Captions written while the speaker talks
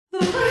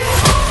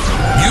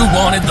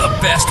wanted the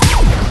best?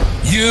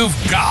 You've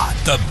got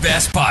the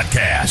best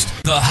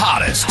podcast, the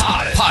hottest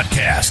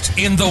podcast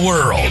in the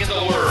world.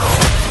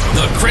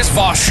 The Chris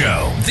Voss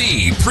Show,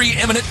 the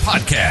preeminent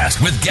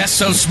podcast with guests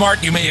so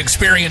smart you may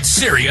experience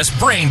serious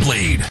brain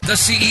bleed. The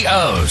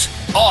CEOs,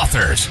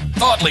 authors,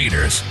 thought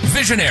leaders,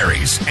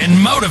 visionaries, and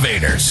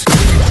motivators.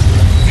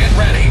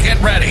 Get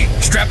ready.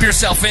 Strap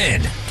yourself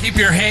in. Keep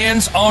your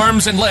hands,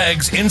 arms, and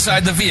legs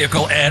inside the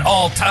vehicle at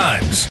all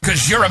times,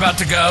 because you're about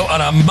to go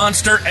on a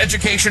monster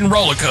education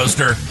roller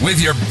coaster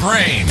with your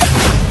brain.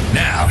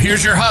 Now,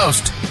 here's your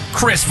host,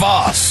 Chris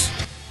Voss.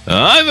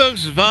 Hi,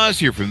 folks. It's Voss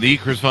here from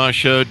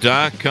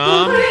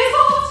thechrisvossshow.com.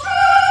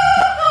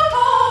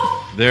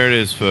 There it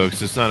is,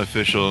 folks. It's not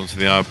official until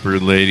the opera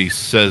lady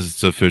says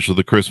it's official.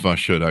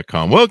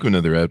 thechrisvossshow.com. Welcome to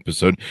another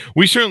episode.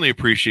 We certainly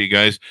appreciate you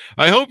guys.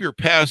 I hope you're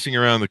passing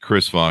around the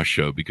Chris Voss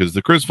Show, because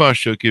the Chris Voss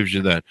Show gives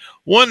you that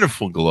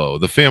wonderful glow.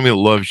 The family that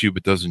loves you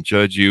but doesn't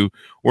judge you.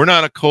 We're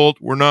not a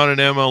cult. We're not an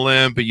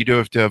MLM, but you do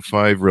have to have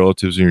 5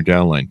 relatives in your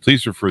downline.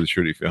 Please refer the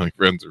show to your family,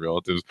 friends, and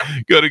relatives.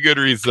 Go to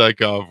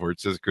goodreads.com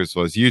 /says Chris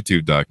Voss,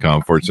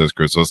 youtube.com /says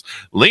Chris Voss,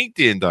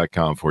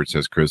 linkedin.com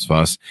 /says Chris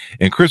Voss,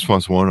 and Chris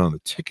Voss one on the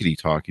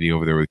tickety-talkety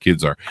over there where the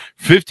kids are.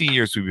 15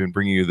 years we've been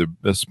bringing you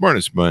the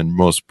smartest and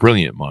most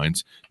brilliant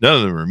minds. None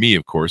of them are me,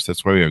 of course.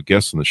 That's why we have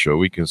guests on the show.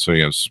 We can say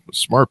you have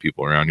smart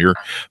people around here.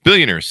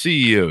 Billionaires,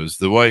 CEOs,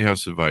 the White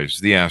House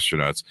advisors, the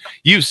astronauts.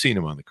 You've seen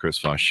them on the Chris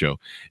Voss Show.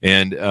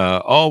 And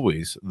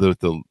always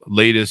the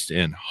latest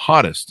and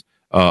hottest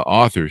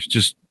authors,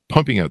 just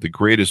pumping out the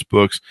greatest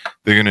books.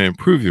 They're going to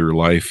improve your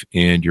life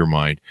and your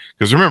mind.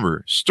 Because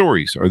remember,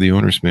 stories are the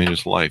owner's manual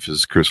of life,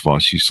 as Chris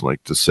Voss used to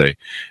like to say,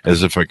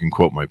 as if I can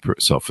quote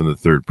myself in the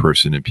third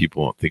person and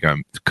people won't think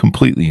I'm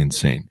completely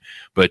insane.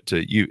 But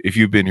if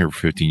you've been here for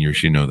 15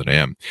 years, you know that I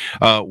am.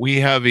 We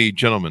have a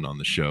gentleman on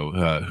the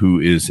show who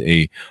is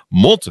a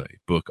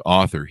multi-book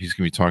author. He's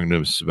going to be talking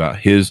to us about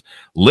his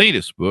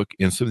latest book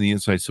and some of the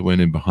insights that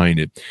went in behind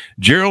it.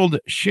 Gerald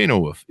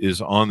Schoenewolf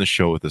is on the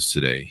show with us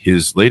today.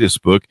 His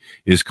latest book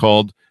is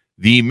called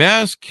The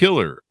Mass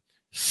Killer,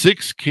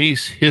 6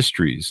 Case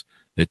Histories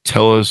That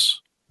Tell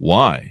Us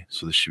Why.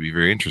 So this should be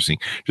very interesting.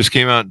 Just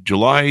came out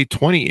July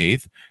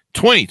 28th,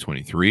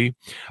 2023.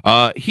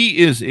 He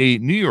is a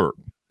New York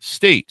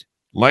State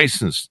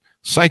licensed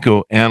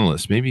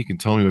psychoanalyst. Maybe you can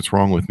tell me what's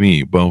wrong with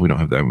me. Well, we don't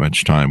have that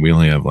much time. We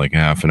only have like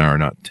half an hour,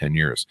 not 10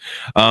 years.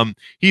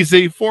 He's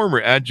a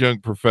former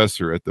adjunct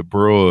professor at the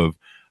Borough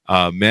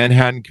of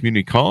Manhattan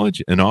Community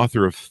College, and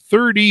author of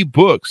 30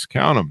 books,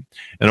 count them,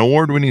 an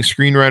award-winning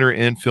screenwriter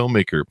and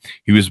filmmaker.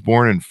 He was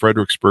born in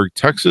Fredericksburg,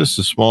 Texas,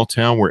 a small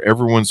town where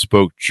everyone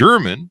spoke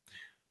German.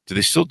 Do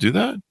they still do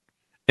that?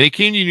 And he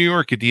came to New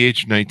York at the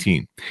age of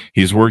 19.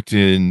 He's worked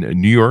in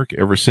New York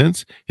ever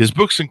since. His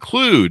books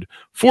include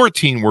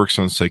 14 works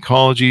on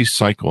psychology,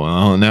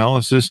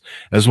 psychoanalysis,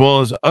 as well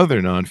as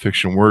other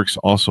nonfiction works,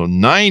 also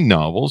 9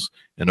 novels,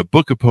 and a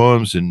book of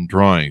poems and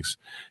drawings.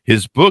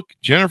 His book,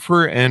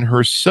 Jennifer and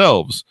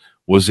Herselves,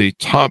 was a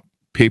top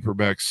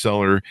paperback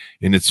seller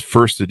in its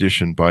first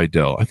edition by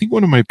Dell. I think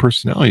one of my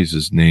personalities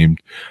is named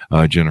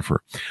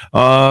Jennifer.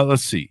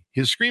 Let's see.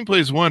 His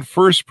screenplays won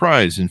first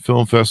prize in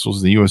film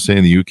festivals in the USA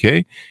and the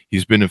UK.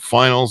 He's been in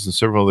finals in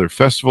several other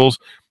festivals.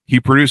 He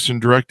produced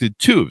and directed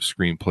 2 of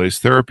screenplays,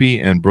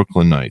 Therapy and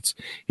Brooklyn Nights.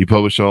 He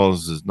published all of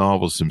his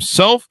novels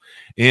himself,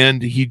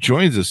 and he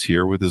joins us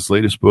here with his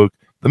latest book,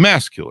 The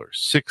Mass Killer,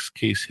 6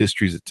 Case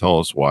Histories That Tell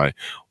Us Why.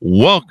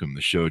 Welcome to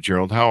the show,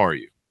 Gerald. How are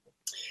you?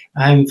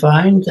 I'm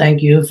fine.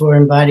 Thank you for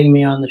inviting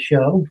me on the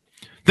show.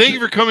 Thank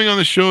you for coming on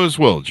the show as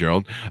well,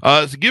 Gerald.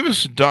 So give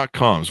us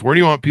 .coms. Where do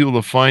you want people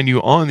to find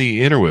you on the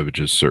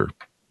interwebs, sir?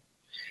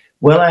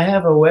 Well, I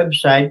have a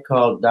website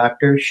called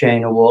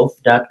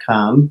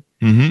drschoenewolf.com,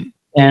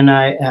 and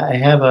I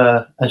have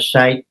a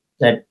site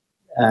that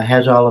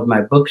has all of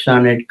my books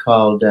on it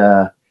called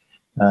the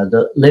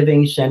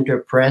Living Center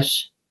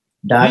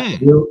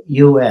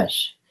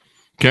Press.us.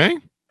 Okay.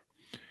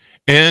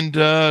 And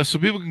so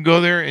people can go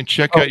there and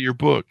check out your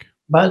book.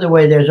 By the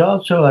way, there's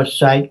also a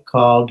site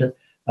called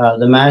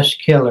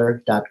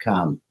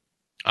themasskiller.com.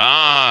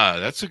 Ah,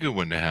 that's a good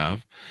one to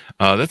have.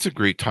 That's a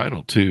great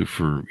title too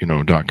for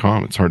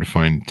 .com. It's hard to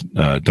find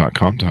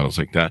 .com titles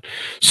like that.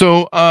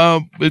 So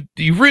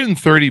you've written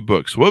 30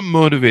 books. What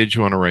motivated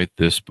you want to write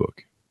this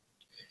book?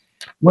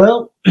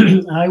 Well,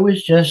 I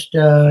was just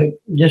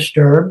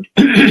disturbed,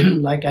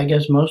 like I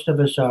guess most of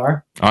us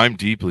are. I'm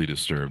deeply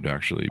disturbed,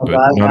 actually, but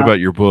not about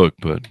your book,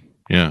 but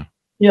yeah.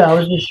 Yeah, I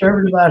was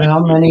disturbed about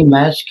how many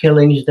mass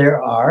killings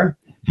there are,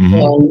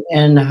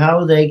 and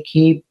how they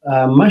keep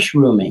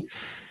mushrooming.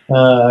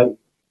 In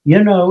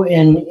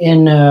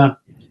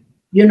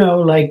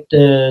like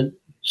the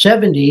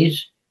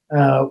 70s,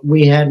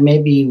 we had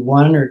maybe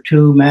 1 or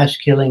 2 mass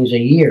killings a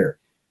year.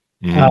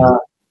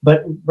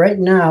 But right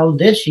now,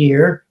 this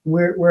year,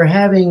 we're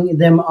having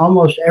them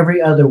almost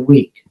every other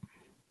week.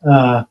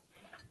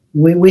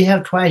 We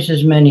have twice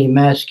as many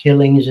mass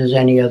killings as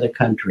any other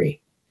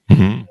country.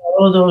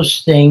 All of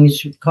those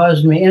things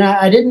caused me, and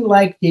I didn't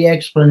like the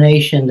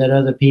explanation that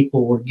other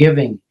people were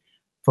giving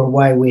for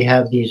why we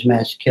have these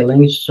mass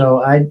killings.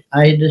 So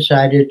I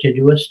decided to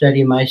do a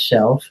study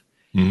myself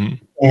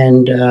Mm-hmm.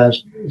 and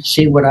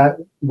see where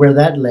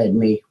that led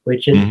me,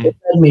 which it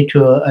led me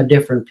to a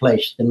different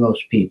place than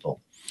most people.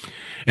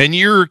 And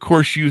you're, of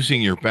course,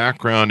 using your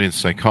background in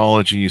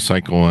psychology,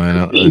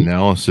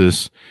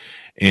 psychoanalysis,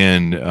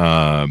 and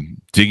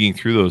digging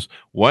through those.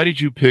 Why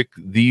did you pick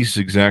these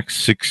exact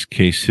 6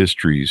 case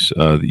histories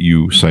that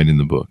you cite in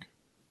the book?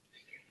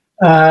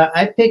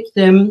 I picked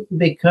them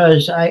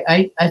because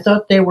I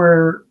thought they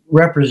were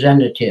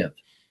representative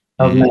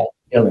of mass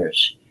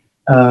killers.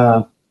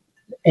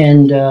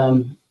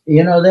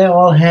 They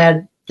all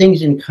had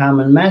things in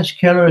common. Mass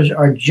killers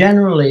are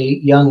generally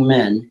young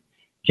men,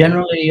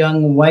 generally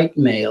young white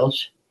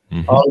males,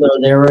 although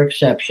there are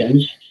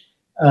exceptions.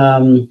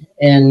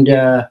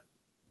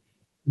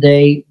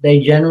 They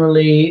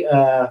generally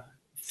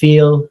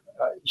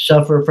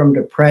suffer from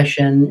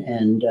depression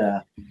and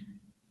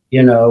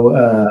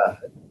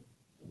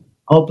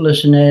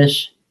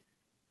hopelessness.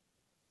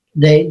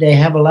 They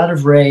have a lot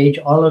of rage.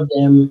 All of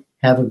them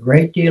have a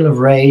great deal of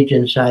rage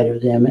inside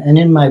of them. And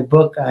in my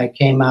book, I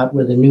came out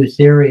with a new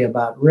theory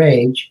about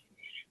rage,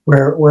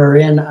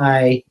 wherein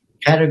I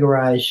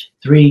categorize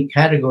 3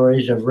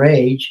 categories of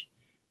rage.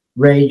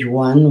 Rage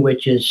 1,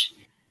 which is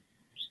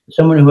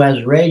someone who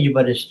has rage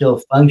but is still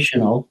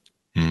functional.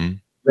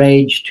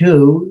 Rage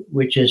 2,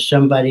 which is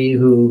somebody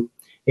who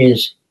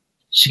is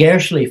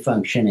scarcely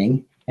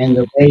functioning and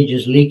the rage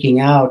is leaking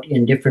out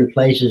in different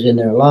places in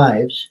their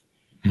lives.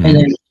 And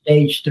then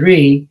stage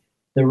 3,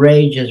 the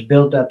rage has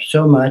built up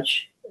so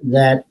much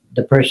that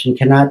the person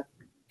cannot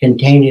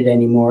contain it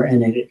anymore,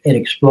 and it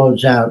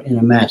explodes out in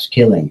a mass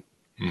killing.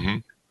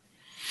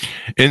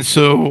 And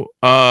so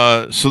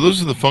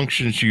those are the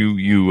functions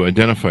you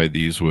identified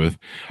these with.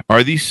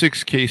 Are these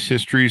 6 case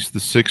histories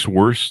the 6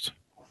 worst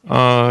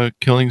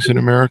killings in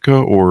America,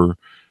 or?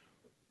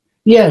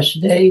 Yes,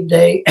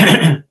 they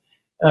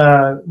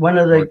one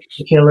of the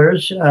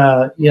killers,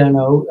 the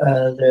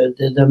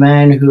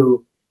man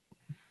who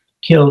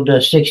killed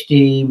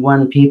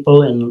 61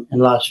 people in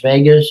Las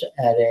Vegas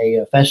at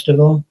a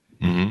festival.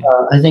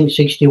 I think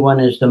 61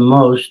 is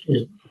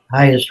the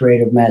highest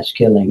rate of mass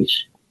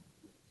killings.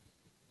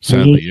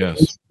 Sadly,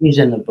 yes. He's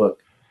in the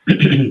book.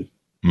 And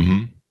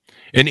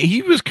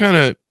he was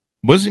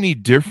wasn't he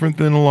different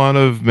than a lot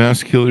of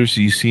mass killers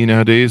you see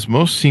nowadays?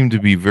 Most seem to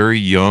be very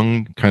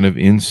young, kind of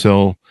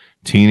incel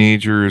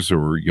teenagers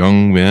or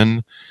young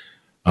men.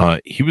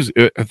 I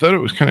thought it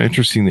was kind of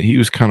interesting that he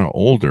was kind of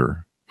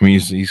older. I mean,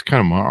 he's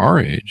kind of our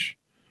age.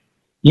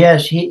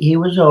 Yes, he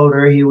was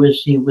older. He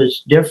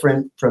was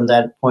different from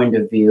that point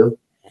of view.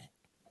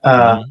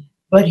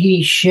 But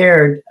he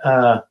shared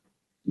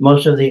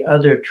most of the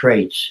other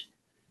traits.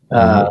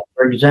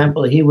 For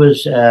example, he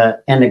was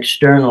an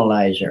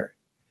externalizer.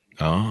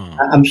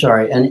 I'm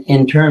sorry, an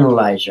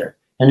internalizer.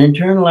 An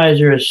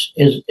internalizer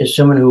is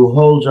someone who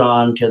holds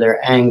on to their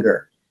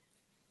anger.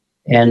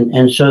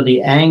 And so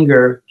the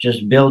anger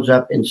just builds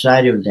up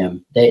inside of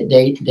them.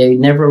 They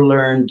never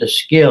learned the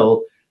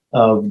skill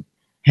of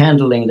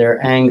handling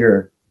their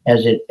anger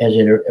as it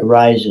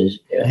arises.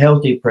 A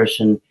healthy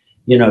person,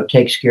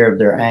 takes care of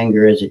their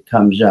anger as it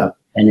comes up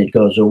and it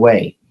goes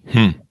away.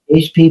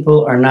 These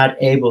people are not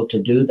able to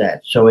do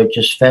that, so it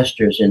just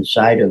festers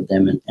inside of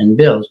them and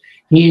builds.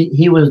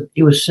 He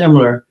was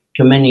similar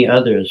to many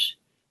others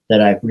that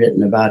I've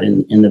written about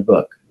in the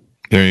book.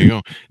 There you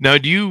go. Now,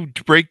 do you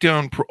break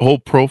down whole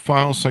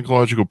profiles,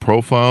 psychological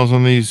profiles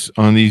on these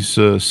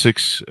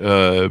 6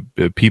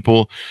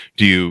 people?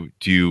 Do you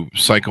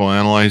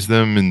psychoanalyze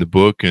them in the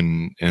book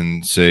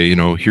and say,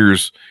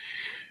 here's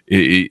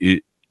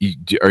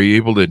are you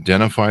able to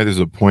identify there's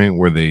a point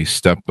where they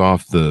stepped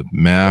off the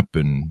map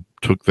and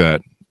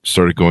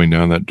started going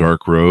down that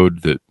dark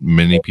road that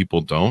many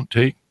people don't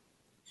take?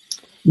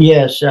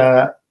 Yes,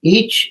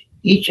 each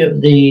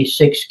of the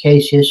 6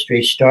 case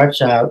histories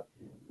starts out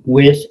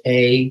with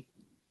the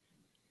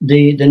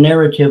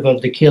narrative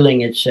of the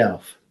killing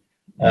itself.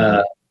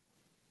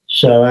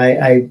 So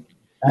I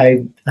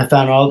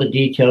found all the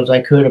details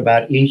I could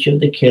about each of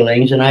the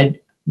killings, and I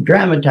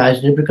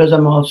dramatized it because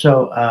I'm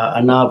also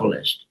a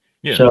novelist.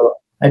 Yeah. So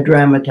I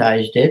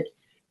dramatized it.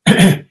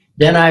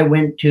 Then I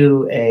went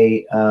to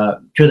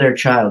their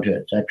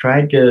childhoods. I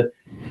tried to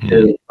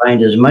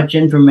find as much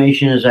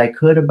information as I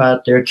could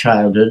about their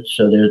childhood.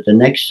 So the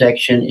next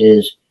section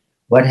is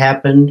what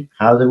happened,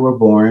 how they were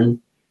born.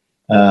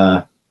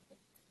 For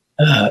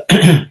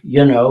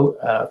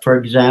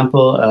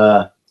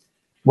example,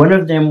 one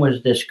of them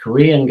was this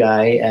Korean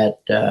guy at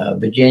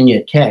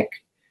Virginia Tech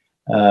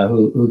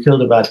who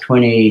killed about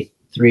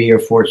 23 or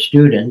 4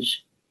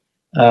 students.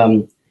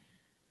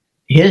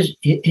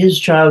 His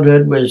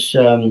childhood was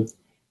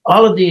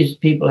all of these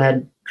people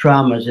had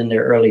traumas in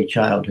their early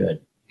childhood.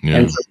 Yeah.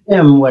 And for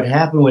him, what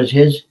happened was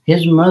his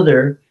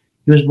mother,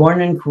 he was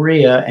born in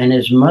Korea, and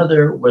his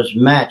mother was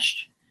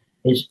matched.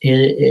 His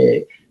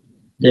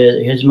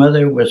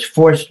mother was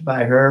forced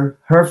by her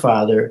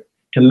father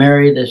to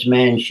marry this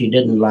man she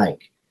didn't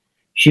like.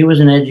 She was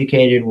an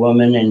educated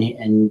woman,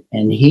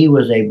 and he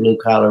was a blue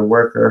collar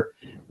worker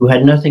who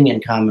had nothing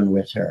in common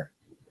with her.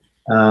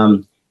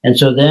 And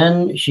so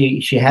then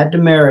she had to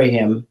marry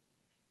him,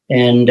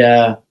 and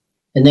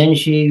then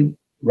she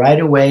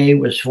right away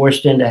was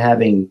forced into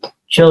having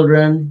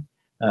children.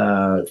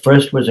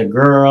 First was a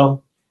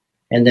girl,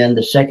 and then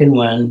the second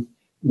one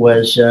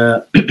was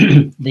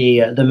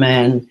the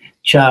man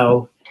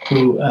Chow,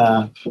 who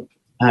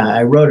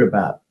I wrote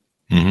about.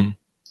 Mm-hmm.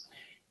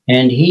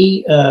 And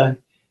he,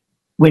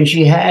 when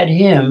she had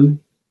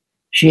him,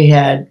 she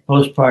had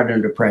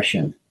postpartum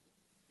depression.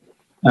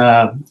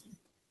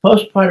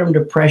 Postpartum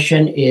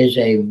depression is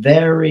a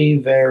very,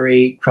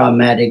 very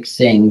traumatic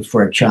thing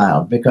for a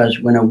child, because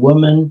when a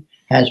woman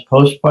has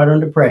postpartum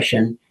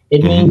depression,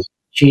 it means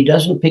she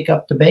doesn't pick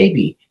up the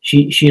baby.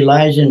 She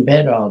lies in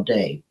bed all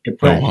day,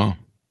 depressed. Oh, wow.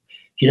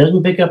 She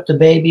doesn't pick up the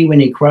baby when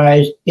he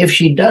cries. If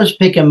she does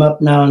pick him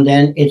up now and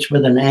then, it's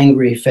with an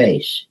angry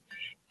face.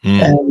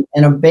 And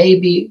a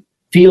baby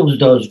feels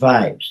those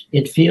vibes.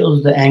 It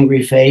feels the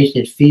angry face.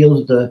 It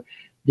feels the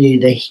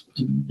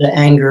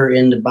anger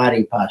in the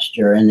body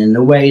posture and in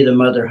the way the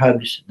mother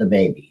hugs the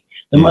baby.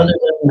 The mother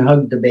doesn't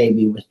hug the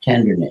baby with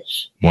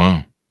tenderness.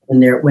 Wow. When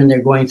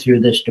they're going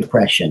through this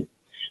depression.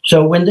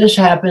 So when this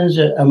happens,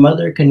 a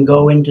mother can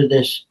go into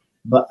this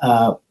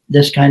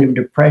kind of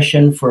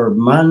depression for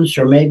months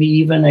or maybe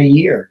even a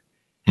year.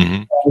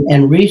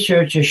 And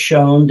research has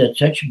shown that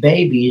such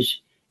babies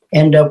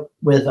end up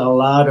with a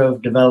lot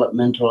of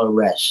developmental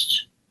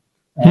arrests.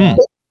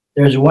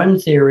 There's one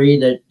theory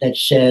that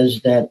says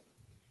that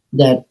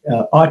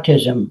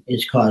autism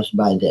is caused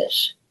by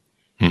this.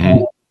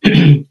 And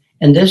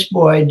this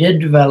boy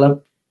did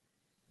develop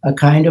a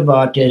kind of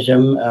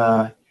autism,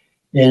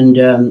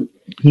 and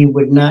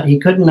he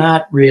could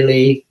not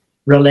really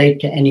relate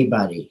to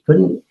anybody.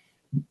 Couldn't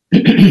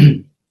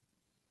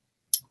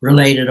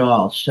relate at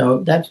all. So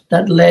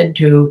that led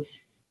to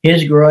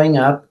his growing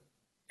up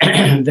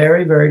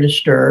very, very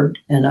disturbed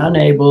and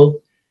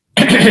unable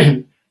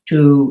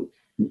to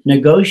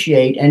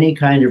negotiate any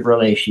kind of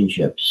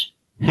relationships.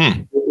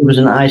 He was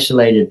an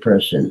isolated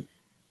person.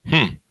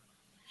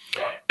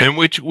 And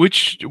which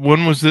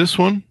one was this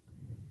one?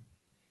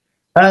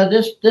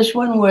 This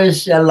one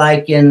was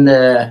like in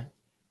the,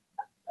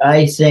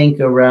 I think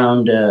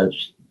around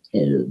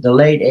the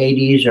late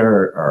 80s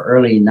or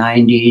early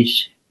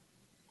 90s.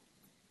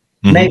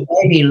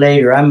 Maybe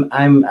later.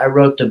 I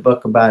wrote the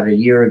book about a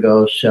year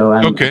ago, so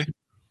I'm okay.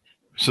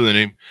 So the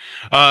name.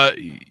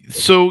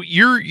 So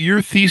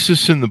your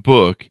thesis in the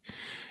book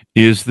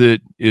is that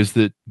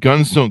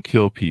guns don't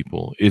kill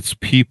people. It's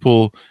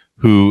people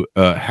who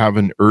have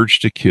an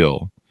urge to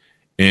kill,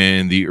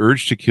 and the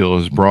urge to kill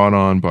is brought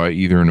on by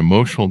either an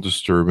emotional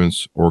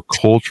disturbance or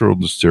cultural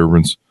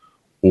disturbance,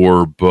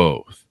 or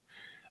both.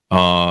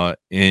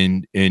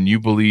 And you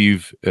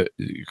believe,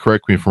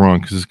 correct me if I'm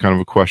wrong, because it's kind of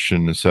a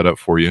question to set up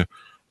for you,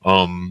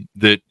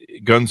 that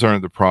guns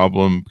aren't the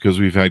problem because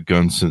we've had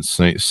guns since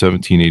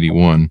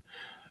 1781,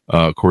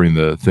 according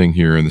to the thing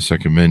here in the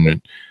Second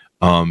Amendment.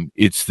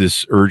 It's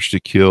this urge to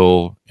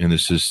kill and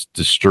this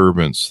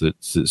disturbance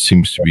that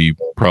seems to be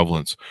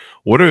prevalent.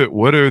 What's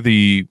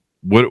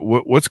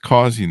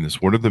causing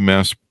this? What are the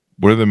mass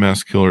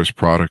killers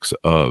products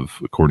of,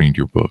 according to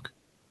your book?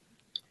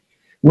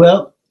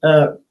 Well,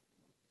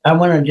 I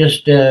want to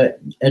just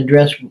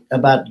address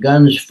about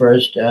guns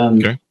first.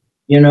 Okay.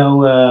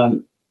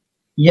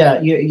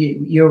 Yeah,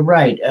 you're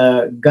right.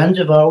 Guns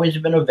have always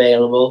been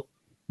available,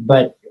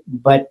 but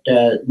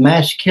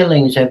mass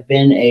killings have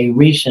been a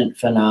recent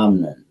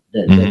phenomenon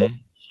that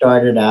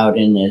started out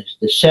in the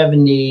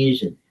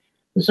 70s, and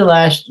it's the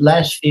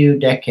last few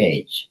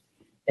decades.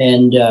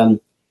 And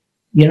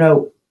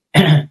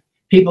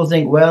people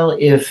think, well,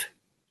 if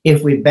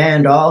we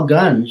banned all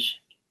guns,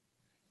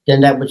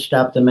 then that would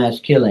stop the mass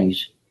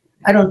killings.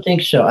 I don't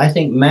think so. I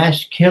think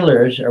mass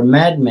killers are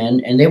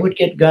madmen, and they would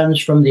get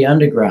guns from the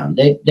underground.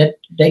 They'd get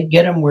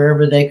them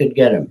wherever they could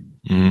get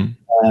them.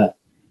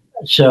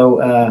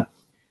 So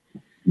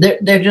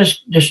they're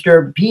just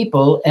disturbed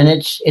people, and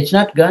it's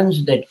not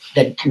guns that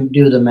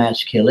do the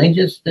mass killings.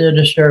 It's the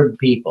disturbed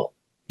people.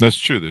 That's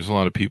true. There's a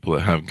lot of people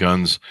that have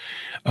guns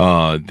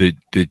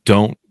that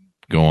don't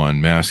go on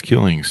mass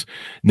killings.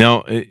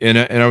 Now, and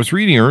I was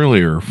reading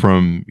earlier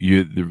from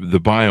you the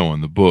bio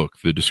on the book,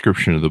 the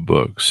description of the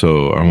book.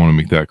 So I want to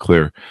make that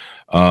clear.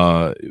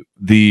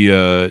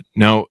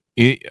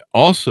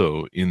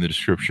 Also in the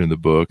description of the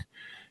book,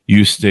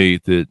 you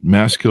state that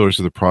mass killers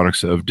are the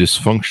products of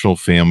dysfunctional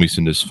families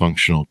and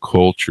dysfunctional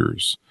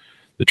cultures.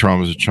 The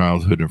traumas of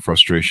childhood and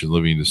frustration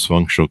living in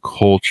dysfunctional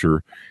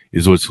culture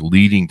is what's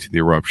leading to the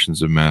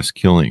eruptions of mass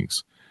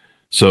killings.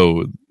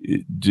 So,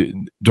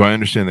 do I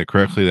understand that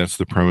correctly? That's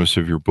the premise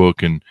of your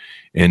book, and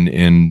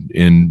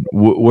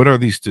what are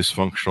these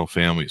dysfunctional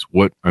families?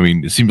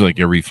 It seems like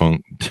every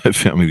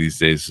family these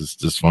days is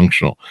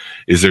dysfunctional.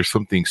 Is there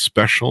something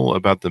special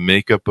about the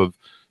makeup of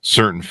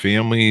certain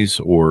families,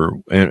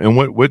 and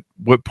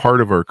what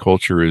part of our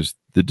culture is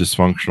the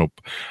dysfunctional?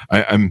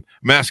 I'm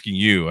asking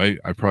you. I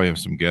probably have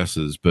some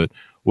guesses, but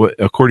what,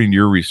 according to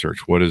your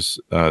research, what is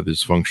the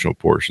dysfunctional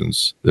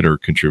portions that are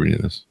contributing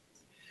to this?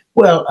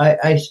 Well,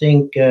 I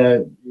think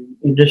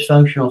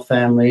dysfunctional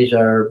families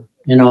are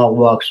in all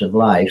walks of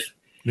life.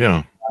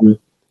 Yeah. Um,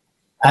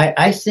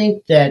 I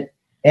think that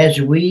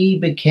as we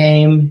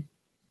became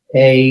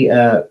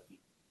a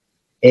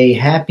a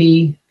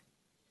happy,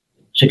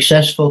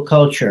 successful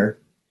culture,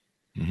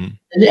 Hmm.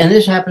 and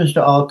this happens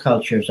to all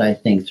cultures, I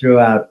think,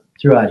 throughout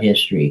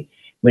history.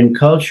 When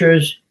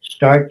cultures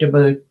start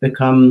to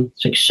become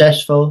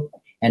successful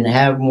and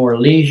have more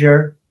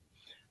leisure,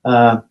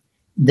 uh,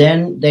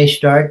 then they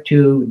start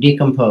to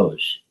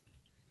decompose.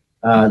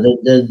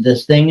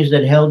 The things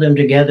that held them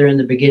together in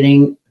the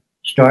beginning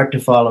start to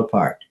fall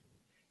apart,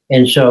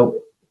 and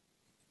so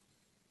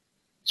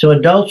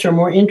adults are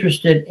more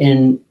interested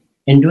in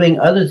doing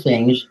other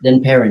things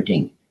than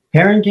parenting.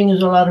 Parenting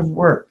is a lot of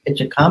work.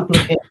 It's a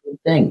complicated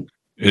thing,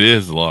 It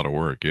is a lot of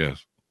work.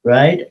 Yes.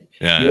 right?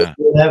 Yeah. You, Yeah.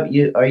 you have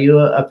you Are you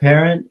a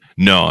parent?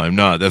 No, I'm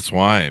not. That's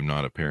why I'm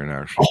not a parent,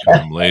 actually, because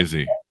I'm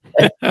lazy.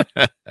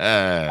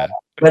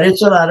 But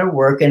it's a lot of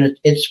work, and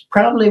it's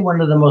probably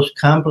one of the most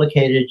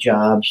complicated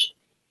jobs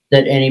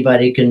that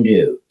anybody can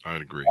do.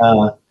 I'd agree.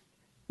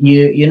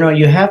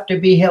 You have to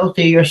be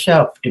healthy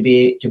yourself to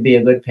be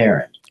a good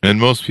parent. And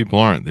most people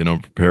aren't. They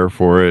don't prepare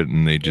for it,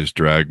 and they just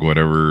drag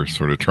whatever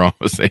sort of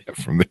traumas they have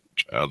from their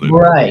childhood into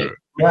Right, it.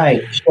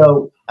 right.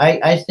 So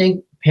I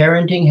think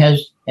parenting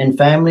has and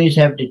families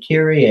have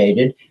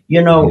deteriorated.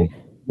 Mhm.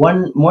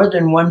 One more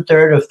than one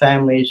third of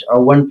families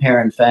are one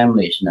parent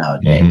families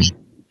nowadays,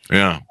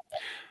 Yeah.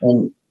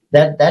 and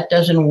that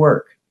doesn't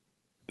work.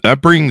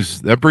 That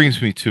brings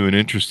me to an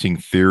interesting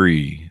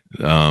theory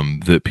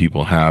that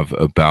people have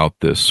about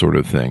this sort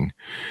of thing.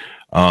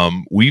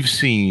 We've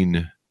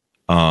seen,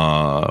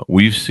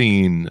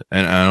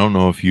 and I don't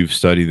know if you've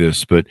studied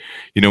this, but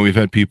we've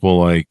had people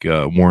like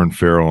Warren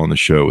Farrell on the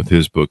show with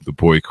his book, The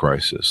Boy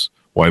Crisis: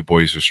 Why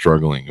Boys Are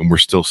Struggling, and we're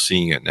still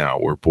seeing it now,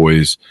 where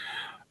boys,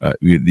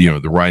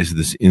 the rise of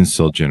this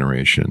incel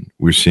generation.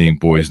 We're seeing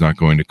boys not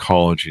going to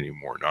college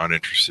anymore, not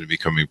interested in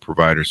becoming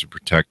providers and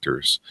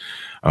protectors.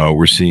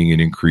 We're seeing an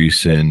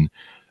increase in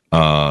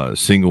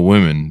single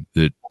women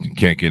that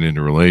can't get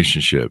into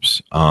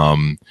relationships.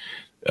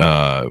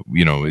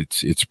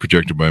 It's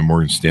projected by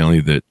Morgan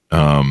Stanley that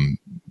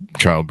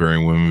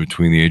childbearing women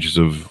between the ages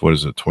of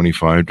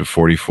 25 to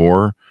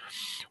 44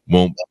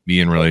 won't be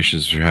in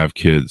relationships or have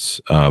kids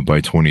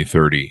by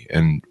 2030,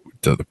 and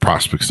the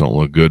prospects don't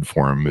look good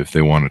for them if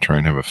they want to try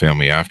and have a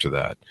family after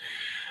that.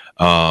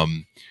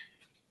 Um,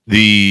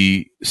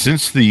 the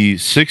Since the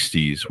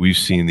 60s, we've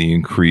seen the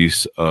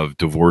increase of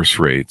divorce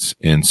rates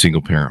in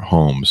single parent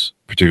homes,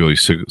 particularly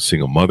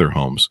single mother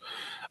homes,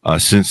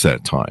 since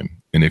that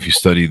time. And if you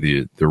study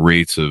the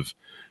rates of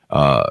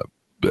uh,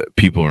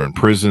 people who are in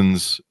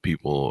prisons,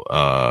 people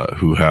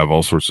who have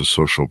all sorts of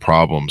social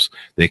problems,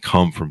 they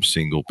come from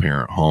single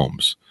parent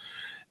homes.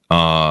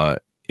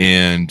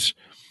 And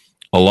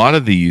a lot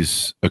of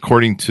these,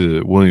 according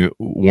to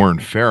Warren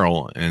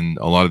Farrell, and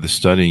a lot of the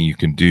studying you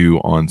can do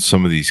on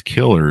some of these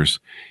killers,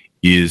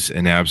 is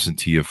an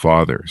absentee of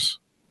fathers.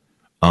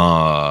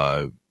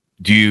 Uh,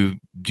 do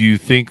you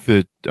think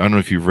that, I don't know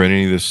if you've read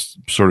any of this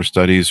sort of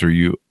studies, or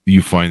you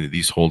find that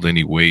these hold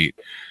any weight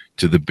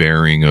to the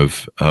bearing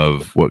of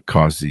what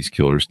caused these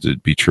killers to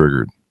be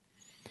triggered?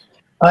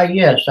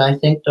 Yes, I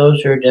think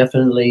those are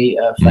definitely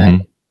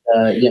facts.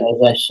 Hmm.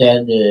 As I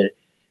said,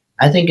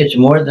 I think it's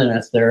more than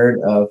a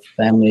third of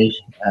families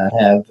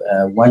have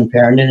one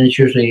parent, and it's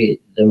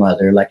usually the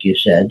mother, like you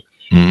said.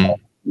 Hmm.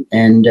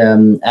 And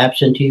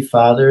absentee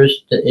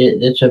fathers,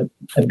 it's a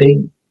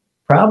big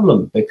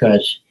problem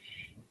because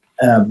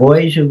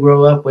boys who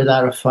grow up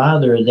without a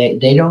father,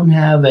 they don't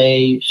have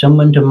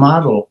someone to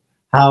model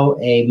how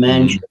a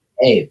man Hmm. should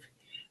behave.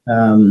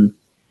 Um,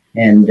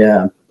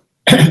 and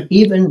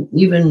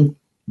even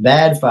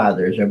bad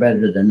fathers are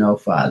better than no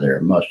father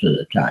most of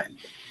the time.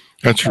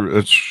 That's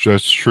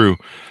true,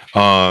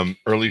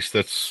 or at least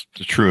that's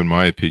true in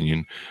my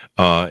opinion.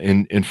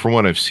 And from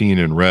what I've seen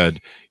and read,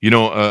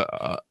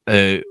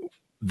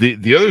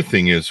 the other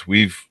thing is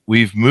we've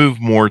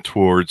moved more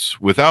towards,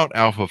 without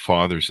alpha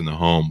fathers in the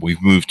home,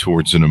 we've moved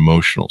towards an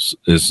emotional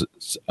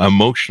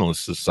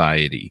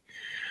society,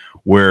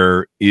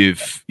 where,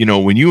 if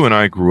when you and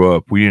I grew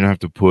up, we didn't have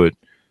to put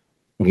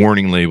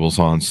warning labels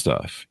on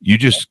stuff. You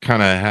just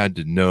kind of had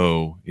to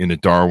know in a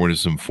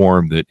Darwinism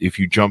form that if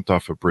you jumped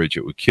off a bridge,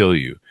 it would kill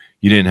you.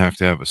 You didn't have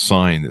to have a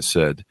sign that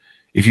said,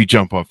 if you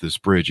jump off this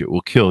bridge, it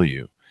will kill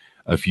you.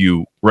 If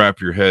you wrap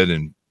your head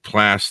in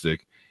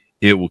plastic,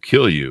 it will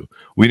kill you.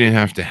 We didn't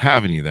have to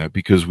have any of that,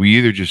 because we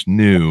either just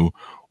knew,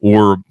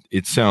 or,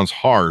 it sounds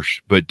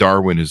harsh, but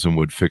Darwinism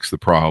would fix the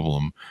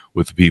problem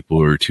with the people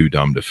who are too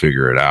dumb to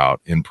figure it out.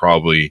 And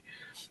probably,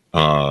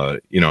 I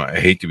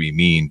hate to be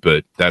mean,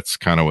 but that's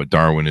kind of what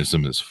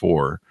Darwinism is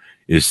for,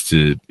 is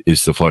to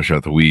flush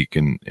out the weak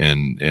and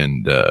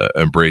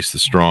embrace the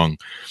strong.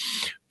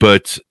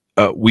 But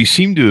we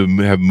seem to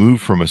have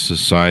moved from a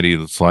society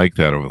that's like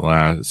that over the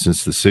last,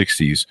 since the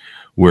 60s,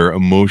 where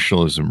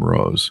emotionalism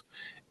rose.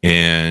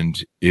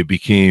 And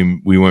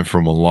we went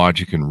from a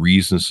logic and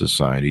reason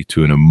society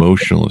to an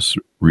emotionalist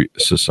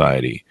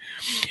society.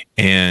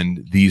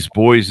 And these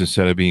boys,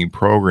 instead of being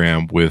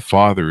programmed with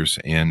fathers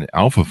and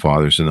alpha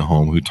fathers in the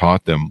home who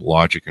taught them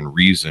logic and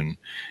reason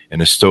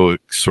and a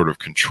stoic sort of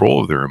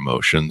control of their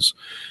emotions,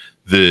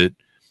 that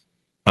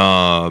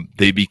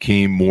they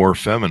became more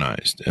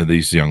feminized,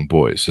 these young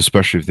boys,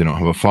 especially if they don't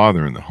have a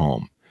father in the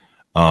home.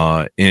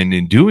 And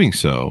in doing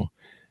so,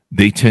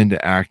 they tend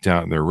to act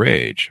out in their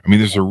rage. I mean,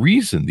 there's a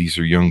reason these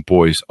are young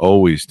boys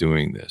always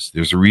doing this.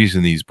 There's a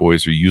reason these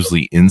boys are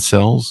usually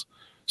incels,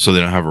 so they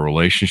don't have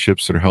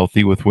relationships that are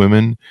healthy with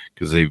women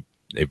because they've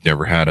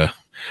never had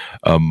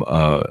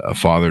a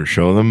father to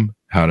show them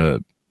how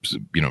to,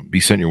 be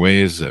set in your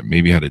ways,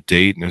 maybe how to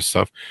date and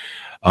stuff.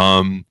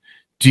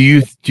 Do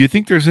you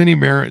think there's any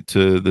merit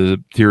to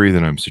the theory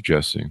that I'm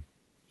suggesting?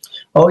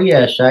 Oh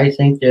yes, I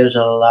think there's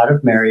a lot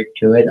of merit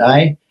to it.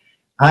 I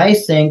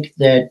think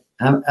that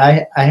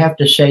I have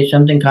to say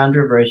something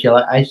controversial.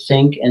 I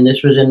think, and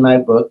this was in my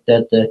book,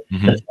 that the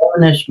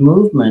feminist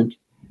movement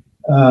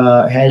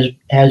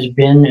has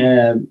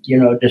been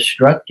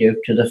destructive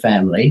to the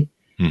family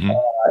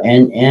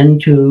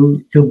and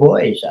to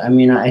boys. I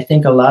mean, I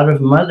think a lot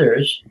of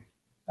mothers,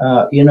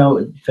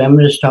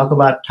 feminists talk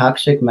about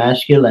toxic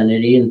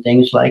masculinity and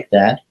things like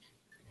that.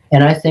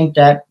 And I think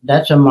that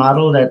that's a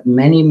model that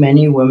many,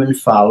 many women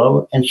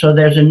follow. And so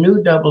there's a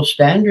new double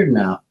standard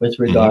now with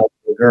regard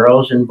to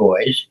girls and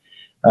boys.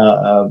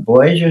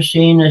 Boys are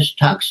seen as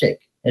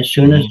toxic as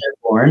soon as they're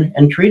born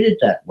and treated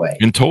that way.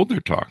 And told they're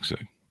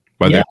toxic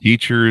by their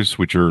teachers,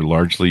 which are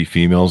largely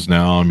females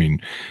now. I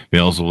mean,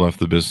 males have left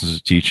the business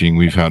of teaching.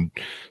 We've had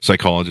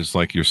psychologists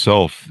like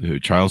yourself,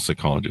 child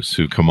psychologists,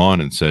 who come on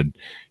and said,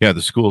 yeah,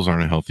 the schools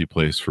aren't a healthy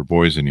place for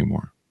boys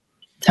anymore.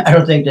 I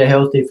don't think they're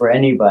healthy for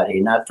anybody,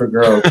 not for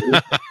girls.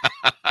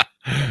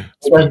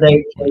 Because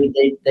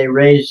they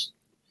raise,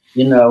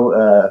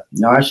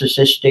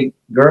 narcissistic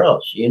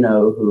girls,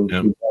 who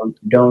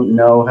don't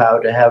know how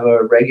to have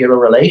a regular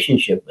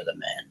relationship with a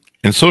man.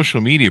 And social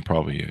media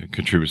probably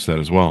contributes to that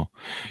as well.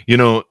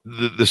 The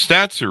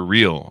stats are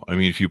real. I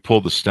mean, if you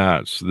pull the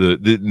stats,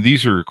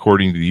 these are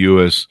according to the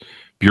U.S.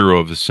 Bureau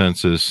of the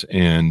Census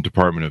and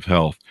Department of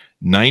Health.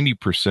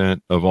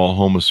 90% of all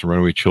homeless and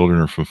runaway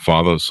children are from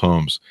fatherless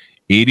homes.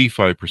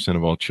 85%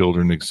 of all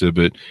children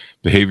exhibit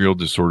behavioral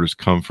disorders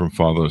come from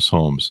fatherless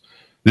homes.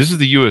 This is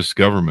the U.S.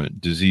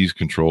 government disease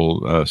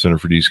control, Center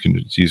for Disease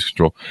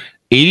Control.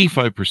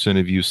 85%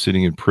 of you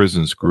sitting in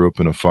prisons grew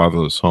up in a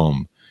fatherless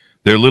home.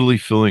 They're literally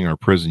filling our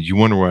prisons. You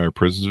wonder why our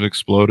prisons have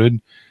exploded?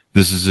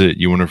 This is it.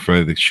 You wonder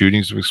why the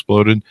shootings have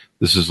exploded?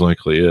 This is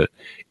likely it.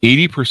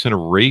 80% of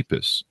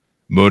rapists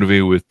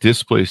motivated with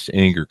displaced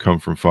anger come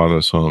from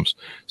fatherless homes.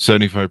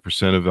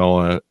 75% of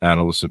all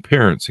adolescent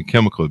parents in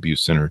chemical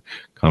abuse center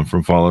come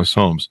from fatherless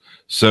homes.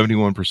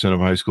 71% of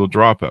high school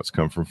dropouts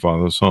come from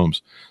fatherless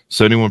homes.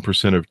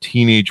 71% of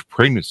teenage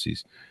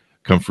pregnancies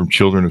come from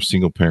children of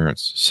single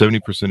parents.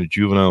 70% of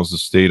juveniles in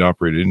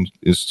state-operated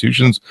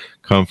institutions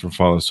come from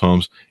fatherless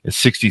homes, and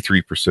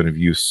 63% of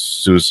youth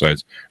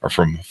suicides are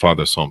from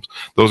fatherless homes.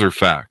 Those are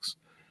facts.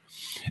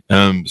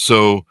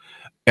 So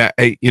I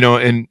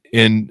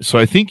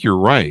think you're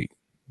right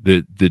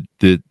that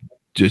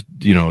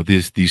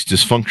these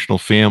dysfunctional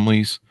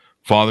families,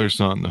 fathers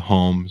not in the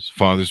homes,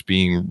 fathers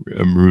being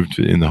removed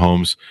in the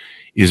homes,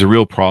 is a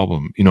real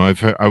problem.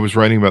 I was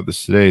writing about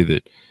this today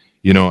that.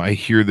 I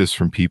hear this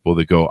from people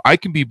that go, I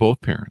can be both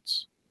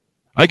parents.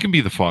 I can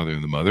be the father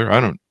and the mother.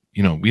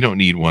 We don't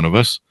need one of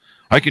us.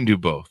 I can do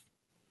both.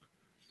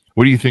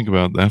 What do you think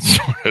about that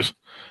sort of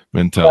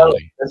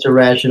mentality? Well, that's a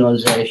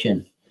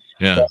rationalization.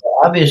 Yeah. So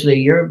obviously,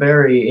 you're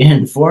very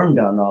informed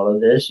on all of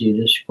this. You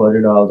just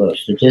quoted all those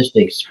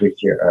statistics,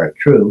 which are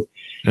true.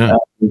 Yeah.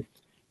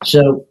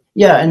 So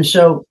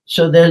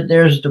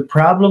there's the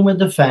problem with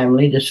the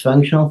family,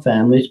 dysfunctional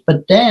families,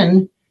 but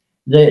then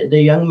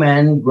the young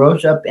man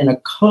grows up in a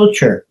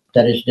culture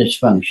that is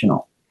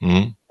dysfunctional.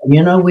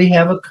 Mm-hmm. We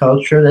have a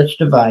culture that's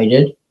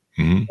divided,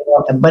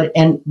 but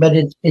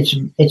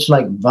it's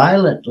like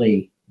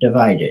violently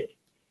divided.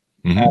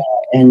 Mm-hmm.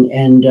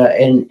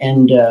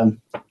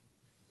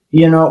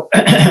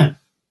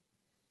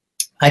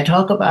 I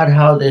talk about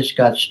how this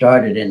got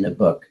started in the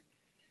book.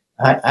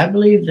 I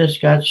believe this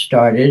got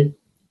started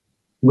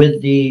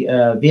with the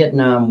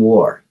Vietnam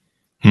War.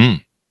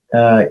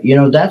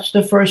 That's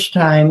the first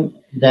time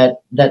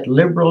that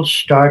liberals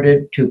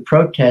started to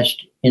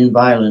protest in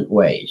violent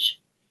ways.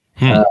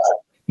 The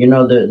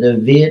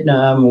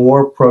Vietnam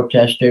War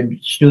protesters,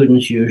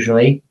 students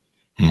usually,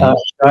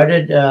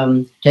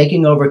 started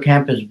taking over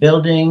campus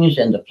buildings,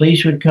 and the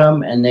police would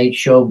come and they'd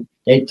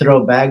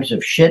throw bags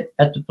of shit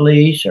at the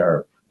police,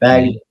 or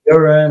bags of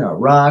urine or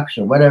rocks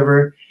or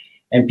whatever,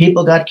 and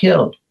people got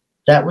killed.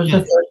 That was the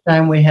first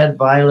time we had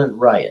violent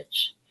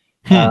riots.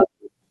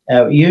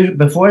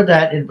 Before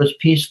that, it was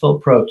peaceful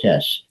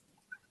protests.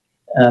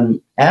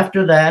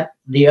 After that,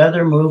 the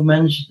other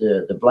movements,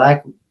 the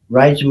Black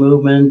rights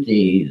movement,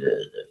 the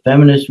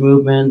feminist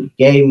movement,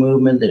 gay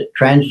movement, the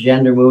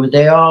transgender movement,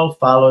 they all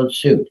followed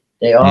suit.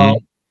 They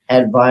all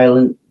had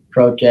violent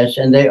protests,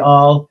 and they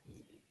all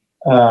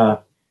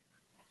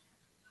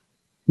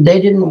they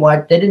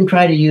didn't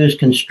try to use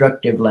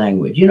constructive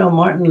language.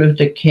 Martin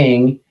Luther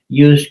King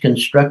used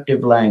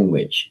constructive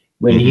language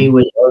when he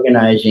was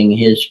organizing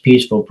his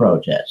peaceful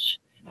protests,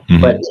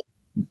 but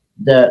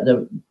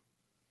the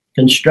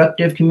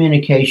constructive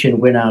communication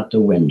went out the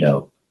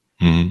window.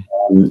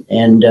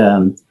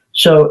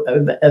 So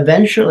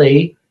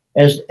eventually,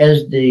 as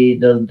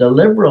the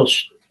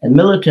liberals and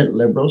militant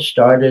liberals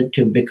started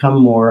to become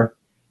more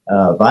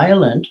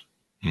violent,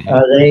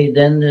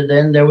 then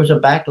there was a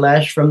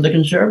backlash from the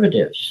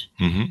conservatives.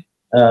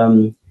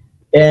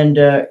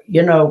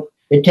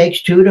 It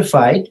takes two to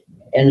fight,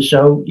 and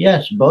so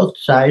yes, both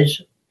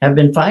sides have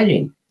been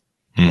fighting,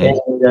 and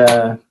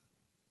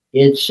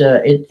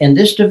and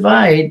this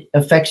divide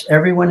affects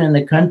everyone in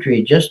the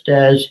country, just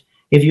as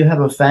if you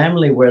have a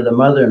family where the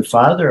mother and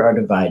father are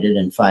divided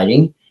and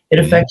fighting, it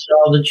affects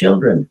all the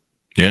children.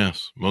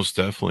 Yes, most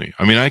definitely.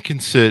 I mean, I can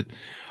sit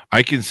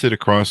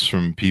across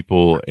from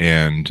people,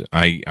 and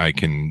I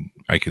can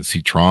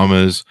see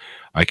traumas.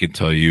 I can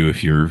tell you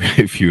if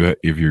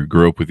you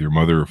grew up with your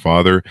mother or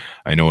father,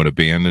 I know what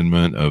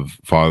abandonment of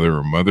father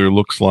or mother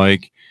looks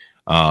like.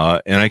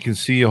 And I can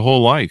see a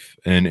whole life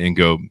and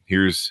go,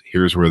 here's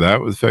where that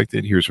was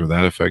affected. Here's where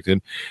that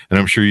affected. And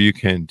I'm sure you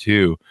can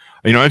too.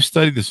 I've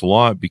studied this a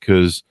lot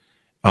because,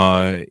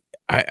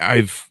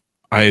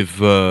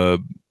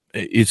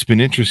 it's been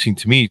interesting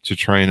to me to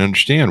try and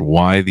understand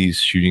why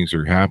these shootings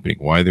are happening,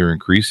 why they're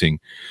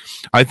increasing.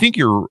 I think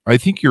you're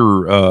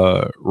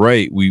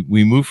right.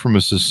 We moved from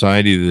a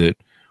society that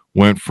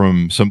went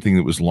from something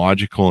that was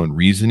logical and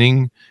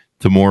reasoning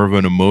to more of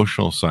an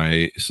emotional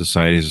society, as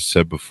I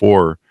said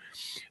before.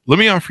 Let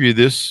me offer you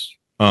this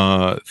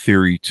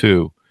theory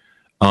too.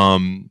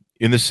 In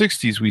the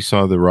 60s, we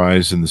saw the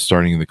rise and the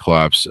starting of the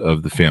collapse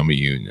of the family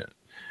unit,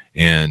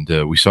 and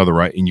we saw the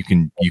right. And you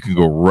can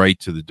go right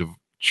to the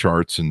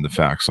charts and the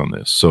facts on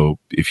this. So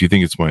if you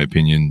think it's my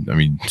opinion,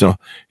 and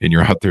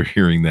you're out there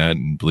hearing that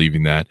and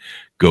believing that,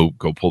 go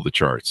pull the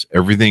charts.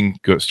 Everything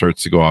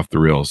starts to go off the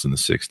rails in the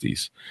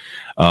 60s.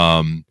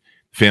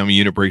 Family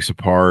unit breaks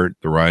apart.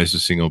 The rise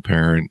of single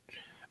parent.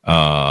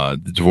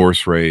 The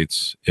divorce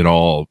rates, it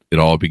all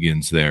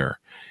begins there,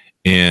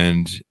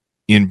 and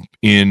in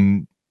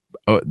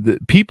the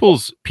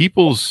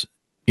people's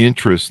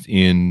interest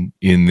in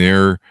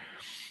their,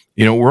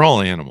 we're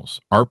all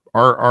animals.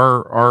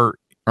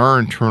 Our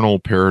internal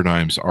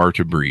paradigms are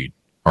to breed,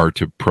 are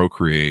to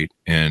procreate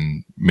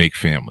and make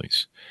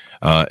families,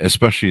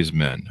 especially as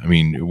men.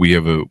 We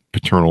have a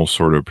paternal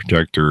sort of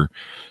protector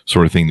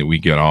sort of thing that we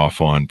get off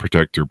on,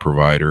 protector,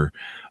 provider.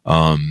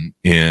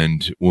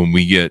 And when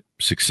we get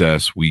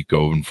success, we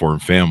go and form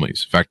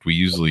families. In fact, we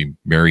usually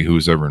marry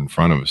who's ever in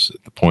front of us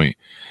at the point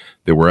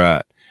that we're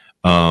at.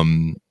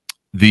 When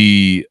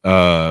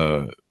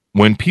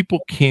people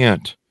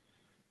can't,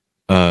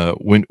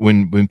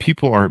 when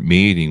people aren't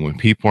mating, when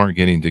people aren't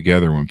getting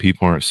together, when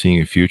people aren't seeing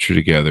a future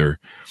together,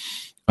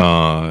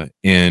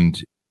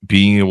 and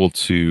being able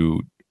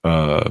to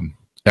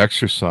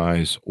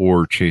exercise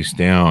or chase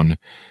down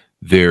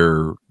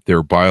their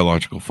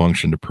biological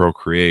function to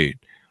procreate,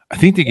 I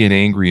think they get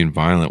angry and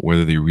violent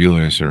whether they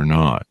realize it or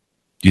not.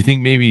 Do you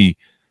think maybe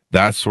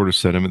that sort of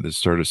sentiment that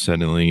started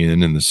settling in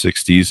the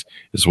 60s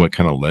is what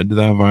kind of led to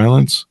that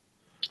violence?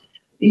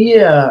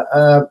 Yeah.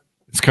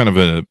 It's kind of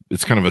a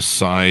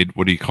side,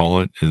 what do you call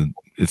it?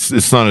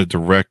 It's not a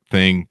direct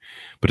thing,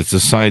 but it's a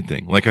side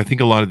thing. Like, I think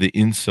a lot of the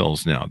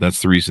incels now,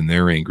 that's the reason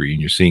they're angry, and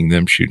you're seeing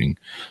them shooting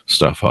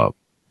stuff up.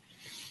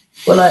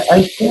 Well,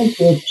 I think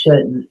it's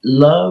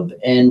love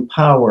and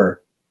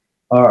power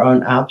are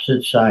on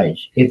opposite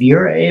sides. If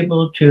you're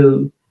able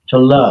to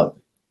love,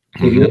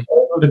 if you're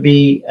able to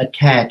be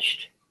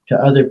attached to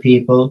other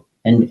people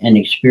and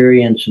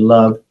experience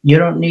love, you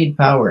don't need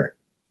power.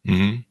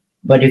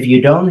 But if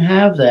you don't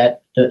have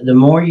that, the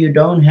more you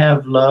don't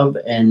have love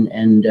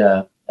and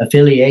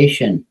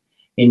affiliation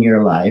in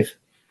your life,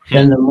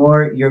 then the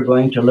more you're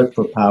going to look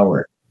for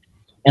power.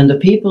 And the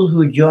people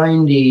who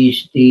join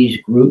these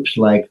groups,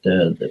 like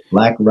the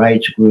Black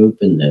rights group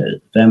and the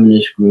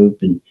feminist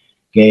group and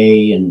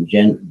gay and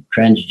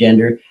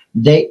transgender,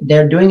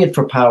 they're doing it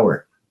for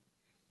power.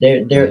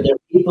 They're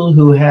people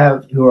who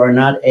are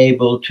not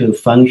able to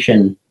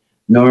function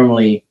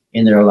normally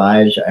in their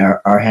lives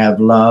or have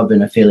love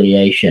and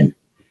affiliation.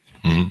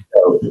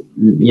 So,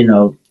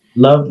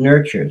 love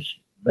nurtures,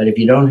 but if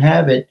you don't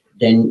have it,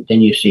 then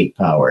you seek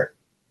power.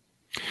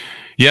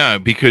 Yeah,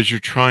 because you're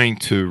trying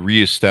to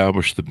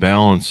reestablish the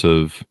balance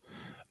of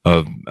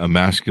a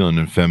masculine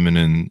and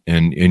feminine,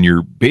 and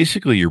you're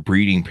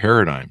breeding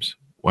paradigms.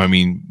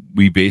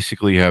 We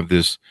basically have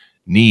this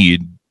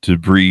need to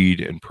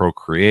breed and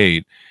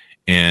procreate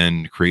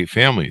and create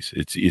families.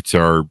 It's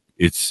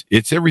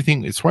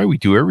everything. It's why we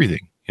do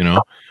everything.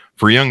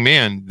 For a young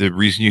man, the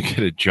reason you get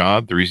a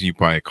job, the reason you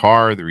buy a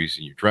car, the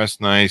reason you dress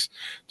nice,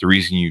 the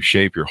reason you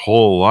shape your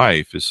whole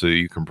life is so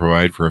you can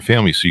provide for a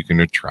family, so you can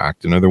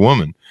attract another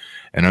woman.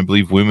 And I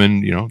believe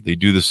women, they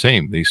do the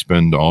same. They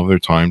spend all of their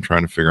time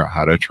trying to figure out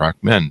how to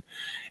attract men.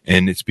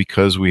 And it's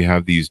because we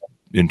have these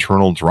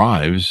internal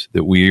drives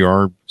that we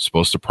are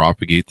supposed to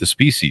propagate the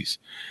species.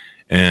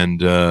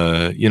 And,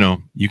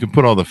 you can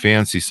put all the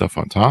fancy stuff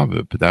on top of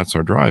it, but that's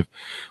our drive.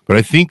 But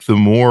I think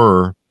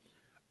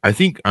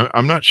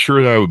I'm not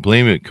sure that I would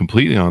blame it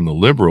completely on the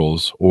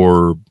liberals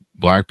or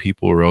black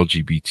people or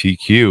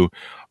LGBTQ.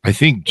 I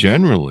think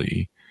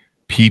generally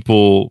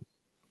people,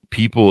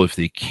 if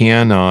they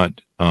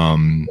cannot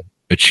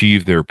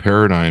achieve their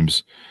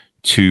paradigms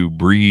to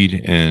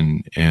breed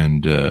and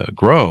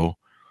grow,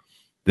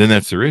 then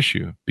that's their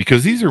issue,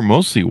 because these are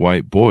mostly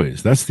white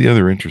boys. That's the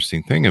other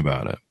interesting thing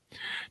about it.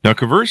 Now,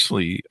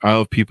 conversely, I'll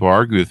have people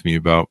argue with me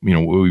about,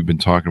 what we've been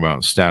talking about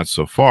in stats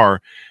so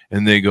far,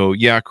 and they go,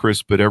 yeah,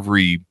 Chris, but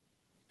every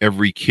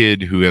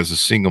kid who has a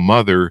single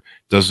mother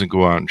doesn't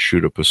go out and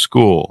shoot up a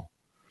school.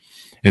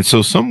 And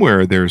so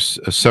somewhere there's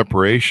a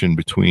separation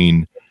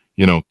between,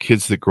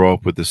 kids that grow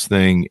up with this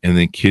thing and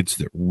then kids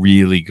that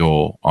really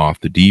go off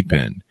the deep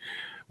end.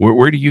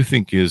 Where do you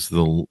think is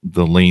the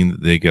lane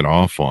that they get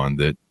off on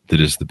that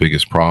is the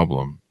biggest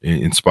problem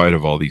in spite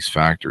of all these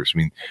factors? I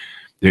mean,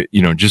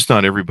 just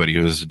not everybody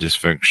who has a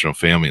dysfunctional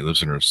family,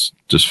 lives in a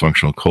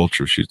dysfunctional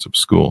culture, shoots up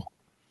school.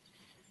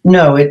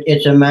 No,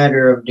 it's a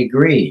matter of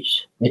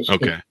degrees. It's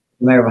a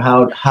matter of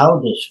how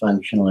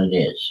dysfunctional it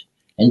is.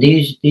 And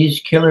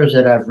these killers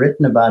that I've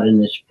written about in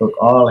this book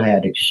all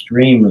had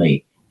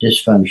extremely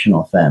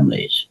dysfunctional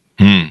families.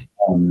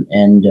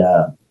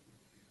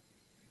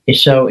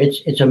 So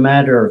it's a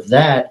matter of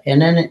that.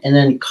 And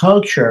then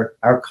culture,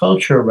 our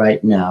culture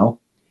right now,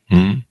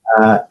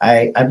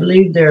 I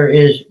believe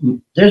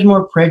there's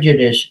more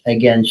prejudice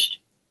against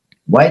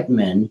white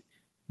men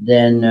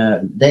than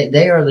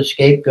they are the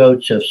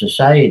scapegoats of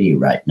society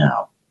right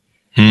now.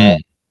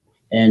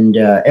 And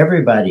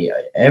everybody,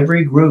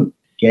 every group,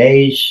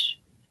 gays,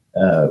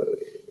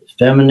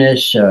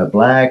 feminists,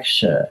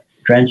 blacks,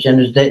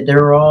 transgenders,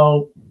 they're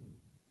all,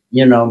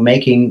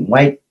 making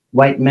white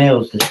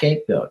males the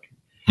scapegoat.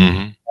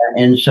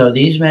 And so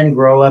these men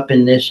grow up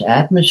in this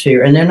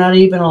atmosphere, and they're not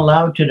even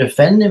allowed to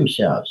defend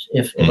themselves.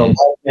 If a white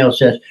male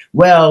says,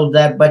 well,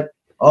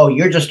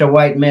 you're just a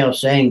white male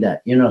saying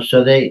that,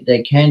 so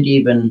they can't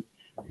even,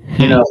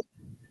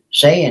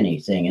 say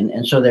anything.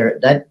 And so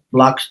that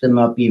blocks them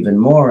up even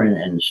more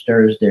and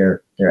stirs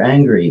their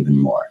anger even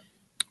more.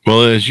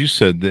 Well, as you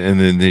said, and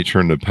then they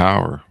turn to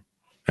power,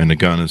 and the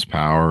gun is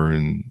power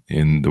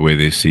in the way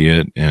they see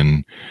it.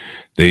 And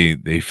they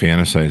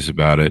fantasize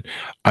about it.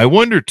 I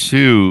wonder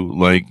too,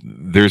 like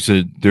there's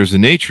a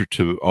nature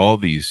to all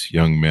these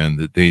young men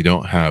that they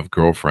don't have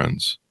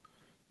girlfriends.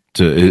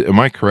 Am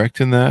I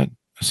correct in that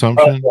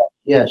assumption? Oh,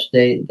 yes,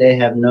 they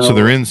have no. So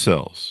they're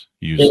incels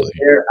usually.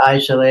 They're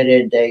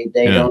isolated. They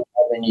don't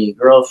have any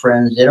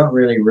girlfriends. They don't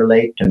really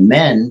relate to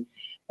men,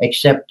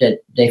 except that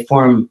they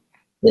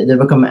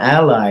become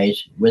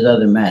allies with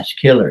other mass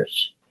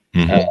killers.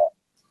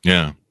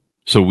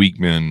 So weak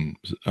men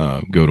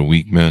go to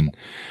weak men.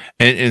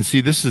 And see,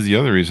 this is the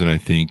other reason I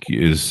think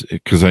is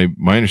because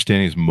my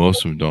understanding is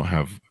most of them don't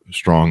have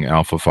strong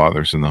alpha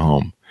fathers in the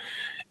home,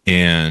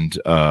 and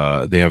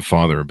they have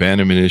father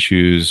abandonment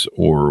issues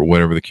or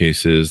whatever the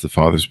case is. The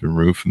father's been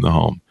removed from the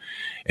home,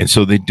 and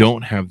so they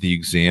don't have the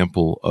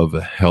example of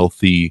a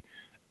healthy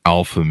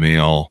alpha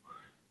male,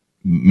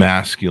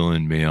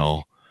 masculine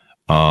male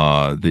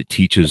that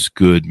teaches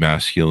good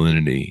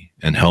masculinity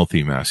and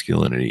healthy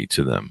masculinity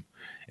to them.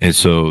 And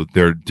so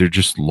they're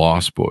just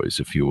lost boys,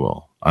 if you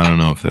will. I don't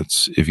know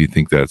if you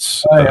think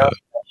that's.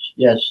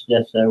 Yes.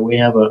 We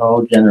have a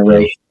whole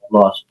generation of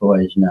lost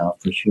boys now,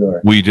 for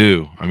sure. We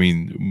do. I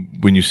mean,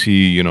 when you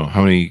see,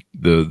 how many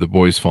the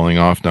boys falling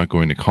off, not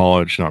going to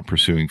college, not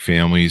pursuing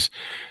families,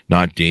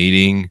 not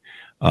dating.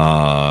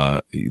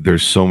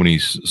 There's so many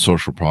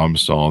social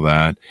problems to all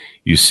that.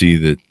 You see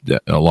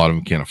that a lot of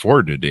them can't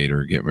afford to date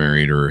or get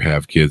married or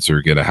have kids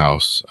or get a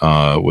house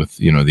with,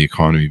 the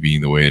economy being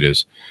the way it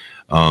is.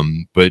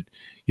 But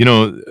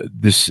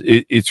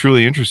it's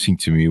really interesting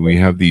to me. We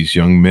have these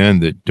young men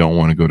that don't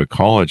want to go to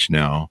college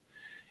now,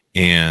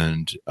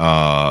 and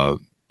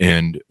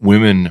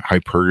women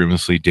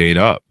hypergamously date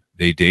up.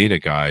 They date a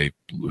guy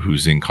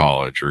who's in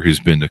college or who's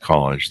been to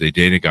college. They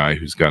date a guy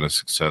who's got a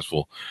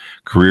successful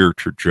career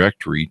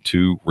trajectory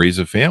to raise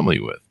a family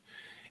with.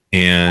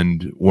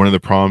 And one of the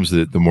problems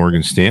that the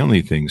Morgan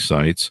Stanley thing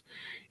cites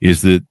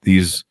is that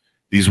these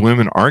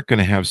women aren't going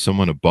to have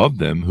someone above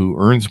them who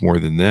earns more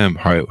than them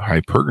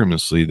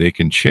hypergamously they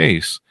can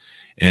chase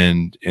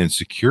and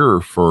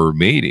secure for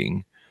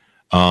mating.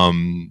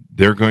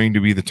 They're going to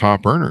be the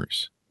top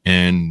earners,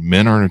 and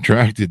men aren't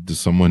attracted to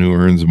someone who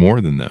earns more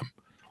than them.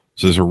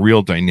 So there's a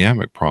real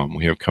dynamic problem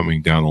we have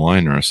coming down the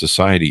line in our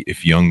society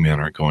if young men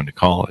aren't going to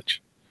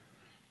college.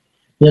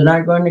 They're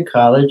not going to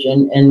college,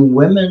 and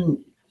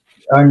women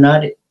are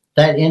not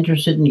that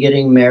interested in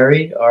getting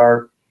married,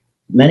 or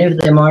many of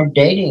them aren't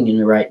dating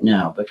right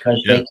now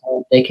because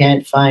they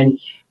can't find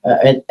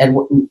and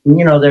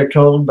they're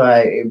told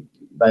by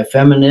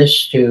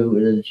feminists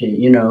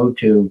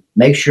to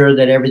make sure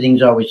that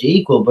everything's always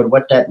equal, but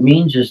what that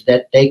means is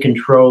that they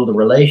control the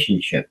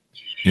relationship.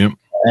 Yep.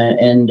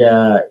 And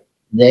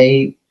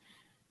they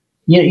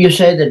you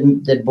say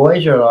that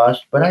boys are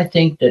lost, but I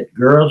think that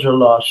girls are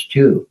lost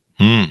too,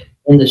 Hmm.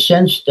 in the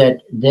sense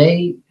that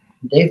they've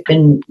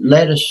been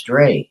led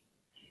astray.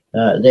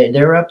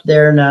 They're up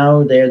there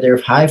now.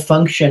 They're high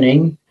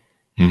functioning,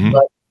 Hmm.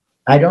 but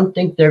I don't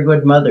think they're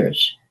good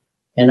mothers,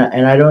 and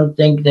I don't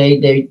think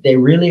they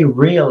really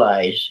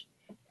realize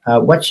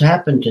what's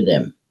happened to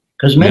them,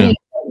 because Yeah.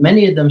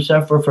 many of them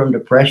suffer from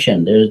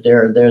depression. There's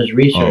Oh,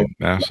 research.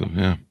 massive.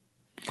 Yeah.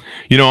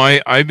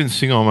 I've been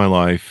single all my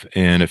life,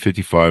 and at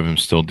 55, I'm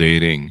still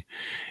dating.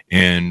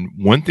 And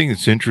one thing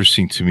that's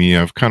interesting to me,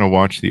 I've kind of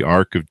watched the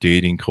arc of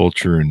dating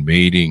culture and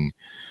mating.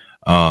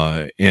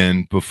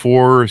 And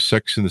before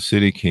Sex in the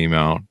City came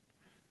out,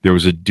 there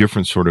was a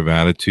different sort of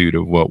attitude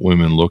of what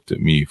women looked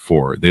at me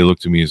for. They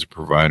looked at me as a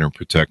provider and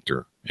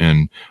protector.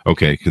 And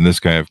okay, can this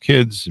guy have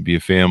kids and be a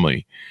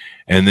family?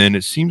 And then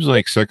it seems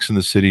like Sex in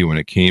the City, when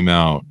it came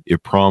out,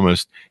 it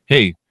promised,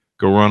 hey,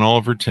 go run all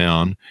over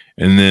town.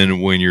 And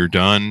then when you're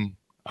done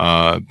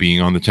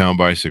being on the town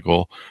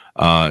bicycle,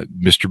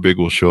 Mr. Big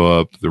will show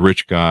up, the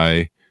rich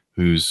guy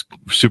who's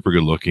super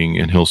good looking,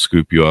 and he'll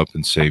scoop you up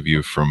and save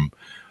you from,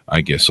 I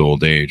guess,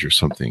 old age or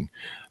something.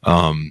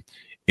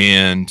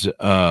 And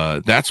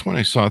that's when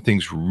I saw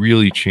things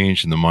really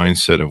change in the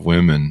mindset of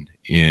women,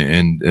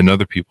 and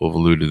other people have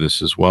alluded to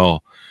this as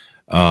well.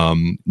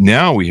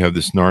 Now we have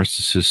this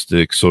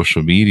narcissistic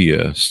social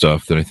media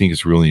stuff that I think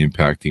is really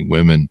impacting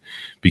women,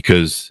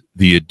 because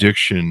the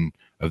addiction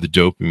of the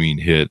dopamine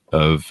hit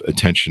of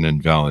attention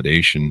and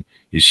validation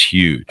is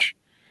huge.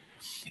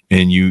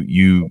 And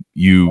you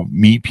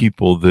meet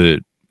people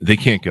that they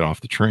can't get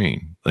off the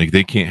train. Like,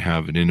 they can't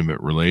have an intimate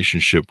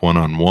relationship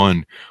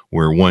one-on-one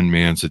where one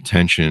man's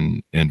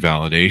attention and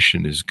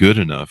validation is good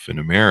enough in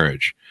a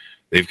marriage.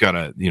 They've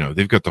got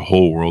they've got the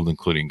whole world,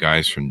 including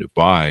guys from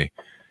Dubai,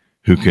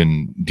 who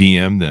can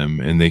DM them,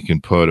 and they can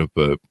put up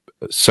a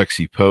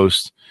sexy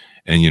post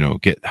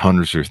and get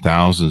hundreds or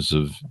thousands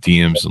of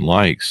DMs and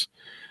likes.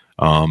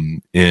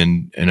 And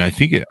I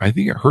think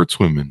it hurts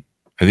women.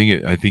 I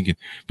think it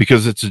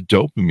because it's a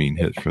dopamine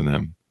hit for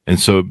them, and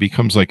so it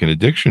becomes like an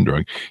addiction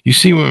drug. You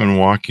see women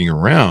walking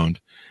around,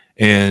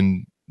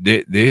 and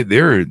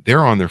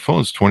they're on their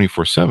phones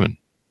 24/7.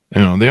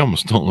 They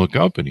almost don't look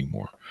up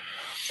anymore.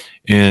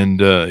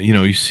 And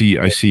I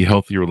see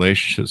healthy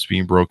relationships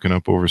being broken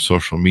up over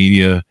social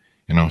media.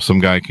 Some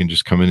guy can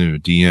just come into a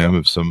DM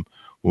of some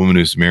woman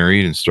who's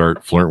married and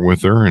start flirting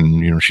with her,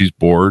 and she's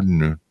bored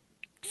in a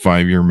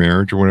 5-year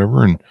marriage or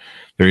whatever, and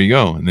there you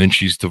go. And then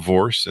she's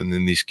divorced, and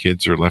then these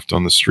kids are left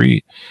on the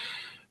street.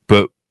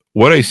 But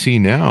what I see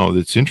now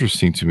that's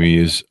interesting to me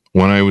is,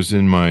 when I was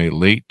in my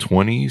late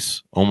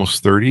 20s,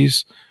 almost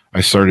 30s,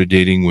 I started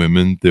dating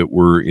women that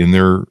were in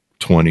their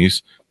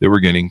 20s that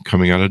were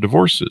coming out of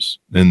divorces,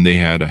 and they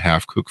had a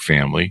half-cooked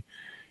family,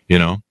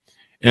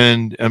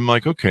 and I'm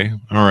like, okay,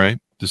 all right,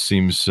 this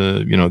seems,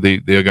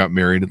 they got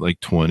married at like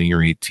 20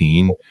 or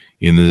 18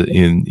 in their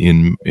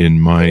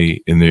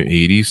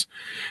 80s.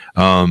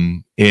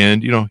 And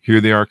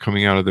here they are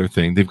coming out of their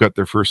thing. They've got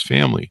their first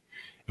family.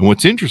 And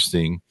what's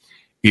interesting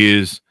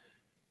is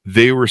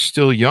they were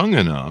still young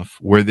enough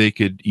where they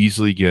could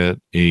easily get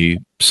a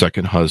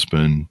second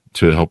husband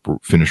to help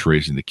finish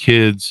raising the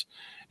kids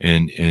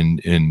and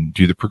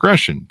do the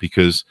progression,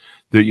 because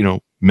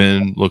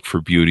men look for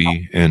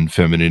beauty and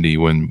femininity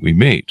when we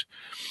mate.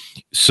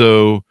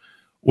 So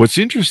what's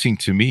interesting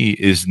to me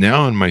is,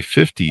 now in my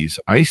 50s,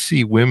 I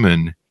see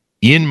women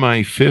in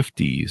my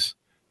 50s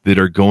that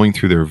are going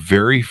through their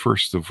very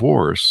first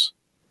divorce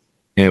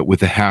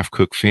with a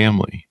half-cooked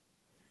family.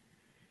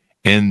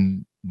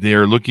 And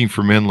they're looking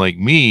for men like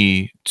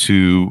me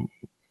to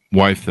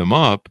wife them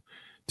up,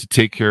 to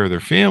take care of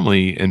their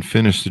family and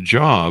finish the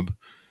job.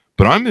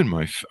 But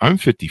I'm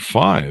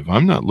 55.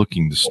 I'm not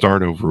looking to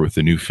start over with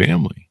a new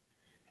family.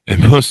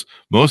 And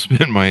most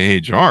men my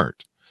age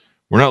aren't.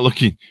 We're not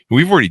looking.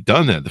 We've already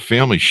done that. The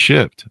family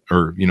shipped,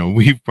 or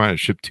we've probably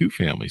shipped 2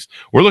 families.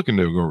 We're looking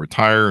to go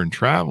retire and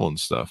travel and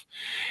stuff.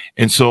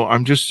 And so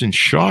I'm just in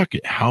shock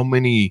at how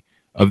many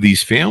of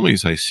these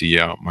families I see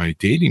out in my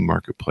dating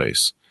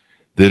marketplace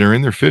that are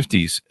in their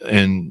 50s,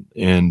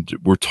 and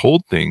we're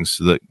told things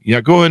that,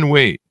 yeah, go ahead and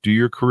wait, do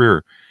your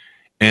career,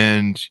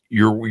 and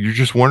you're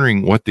just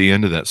wondering what the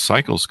end of that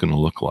cycle is going to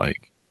look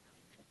like.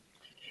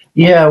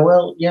 Yeah,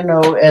 well,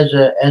 as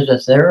a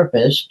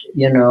therapist,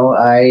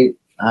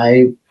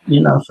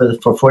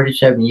 for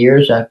 47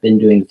 years I've been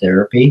doing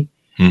therapy.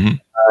 Mm-hmm.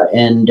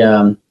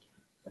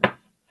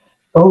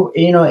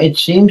 It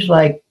seems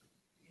like,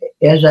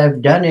 as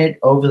I've done it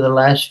over the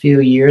last few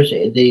years,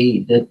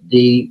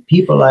 the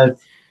people I've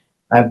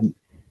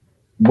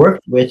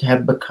worked with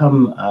have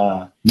become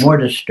more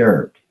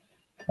disturbed.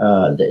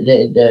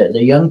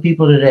 The young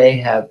people today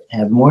have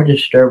more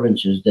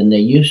disturbances than they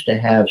used to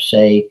have,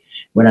 say,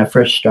 when I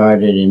first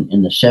started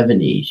in the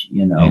 70s.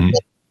 Mm-hmm.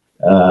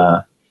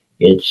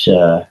 It's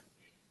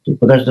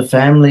because the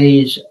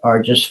families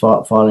are just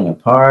falling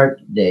apart.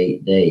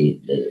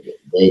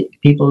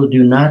 People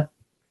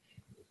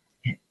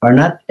are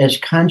not as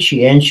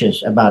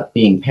conscientious about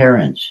being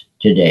parents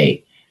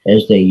today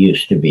as they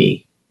used to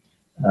be.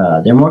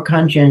 They're more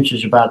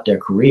conscientious about their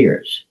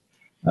careers.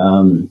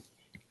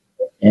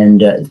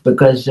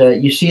 Because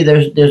you see,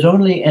 there's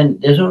only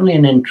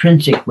an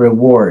intrinsic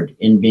reward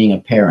in being a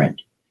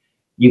parent.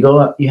 You go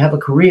up, you have a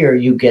career,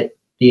 you get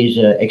these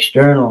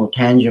external,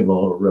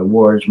 tangible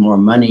rewards, more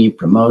money,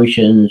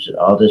 promotions,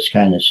 all this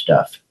kind of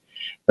stuff.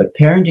 But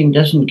parenting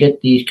doesn't get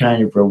these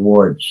kind of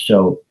rewards,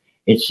 so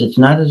it's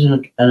not as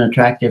an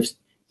attractive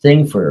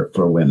thing for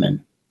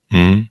women.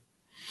 Mm-hmm.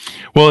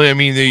 Well, I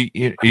mean,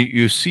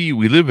 you see,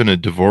 we live in a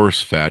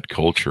divorce fat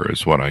culture,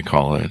 is what I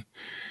call it,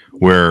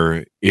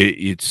 where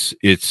it's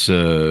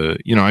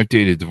I've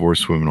dated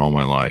divorced women all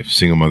my life,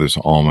 single mothers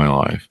all my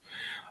life.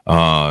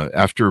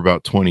 After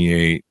about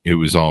 28, it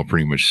was all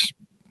pretty much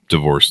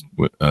divorced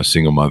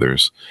single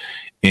mothers,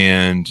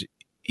 and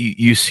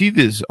you see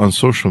this on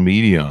social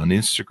media, on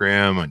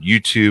Instagram, on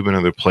YouTube, and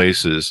other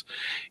places.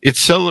 It's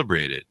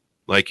celebrated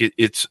like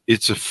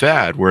it's a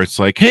fad where it's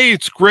like, hey,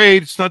 it's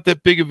great, it's not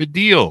that big of a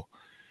deal.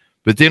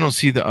 But they don't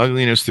see the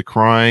ugliness, the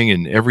crying,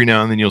 and every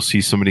now and then you'll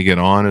see somebody get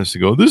honest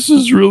and go, this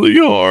is really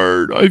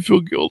hard. I feel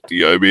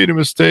guilty. I made a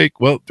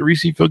mistake. Well, the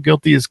reason you feel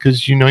guilty is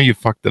because you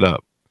fucked it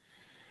up.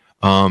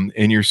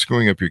 And you're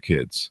screwing up your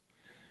kids.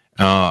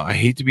 I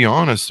hate to be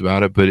honest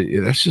about it, but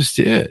that's just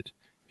it.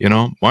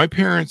 My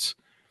parents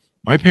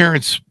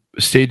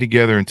stayed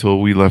together until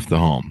we left the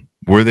home.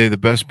 Were they the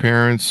best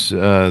parents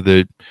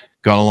that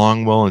got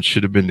along well and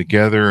should have been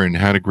together and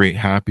had a great,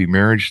 happy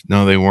marriage?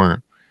 No, they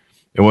weren't.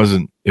 It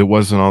wasn't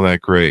all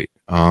that great.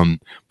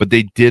 But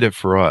they did it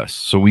for us.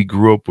 So we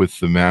grew up with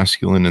the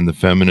masculine and the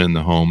feminine in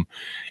the home.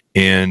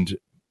 And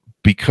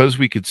because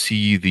we could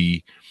see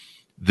the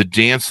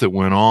dance that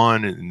went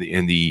on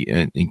and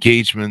the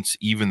engagements,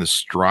 even the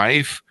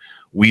strife,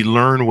 we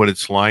learned what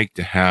it's like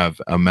to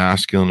have a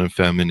masculine and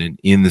feminine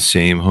in the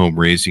same home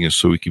raising us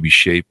so we could be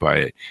shaped by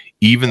it.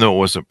 Even though it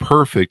wasn't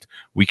perfect,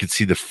 we could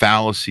see the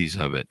fallacies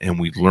of it and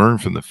we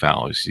learned from the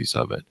fallacies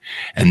of it.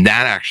 And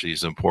that actually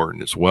is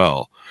important as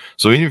well.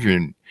 So even if you're,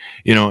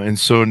 and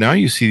so now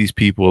you see these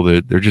people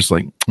that they're just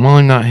like, well,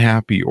 I'm not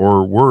happy,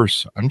 or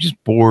worse, I'm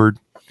just bored.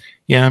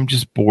 Yeah, I'm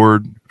just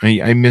bored.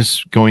 I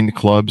miss going to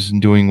clubs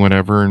and doing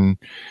whatever and,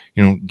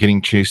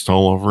 getting chased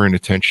all over and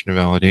attention and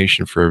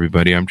validation for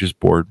everybody. I'm just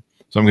bored.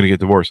 So I'm going to get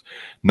divorced.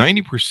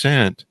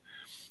 90%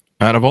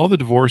 out of all the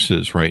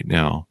divorces right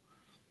now,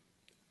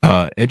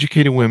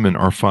 educated women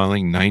are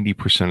filing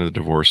 90% of the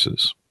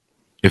divorces.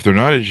 If they're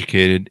not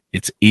educated,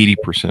 it's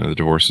 80% of the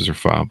divorces are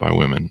filed by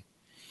women.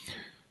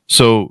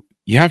 So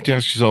you have to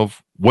ask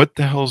yourself, what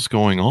the hell's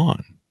going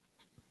on?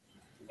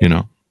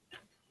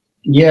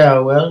 Yeah,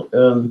 well,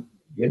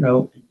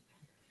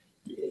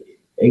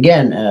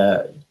 again,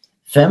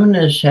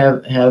 feminists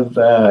have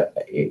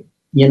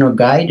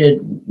guided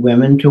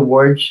women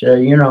towards,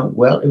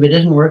 well, if it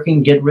isn't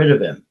working, get rid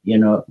of him,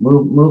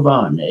 move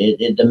on.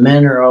 The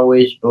men are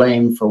always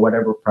blamed for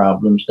whatever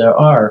problems there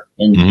are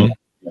in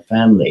the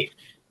family.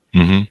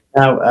 Mm-hmm.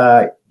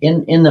 Now,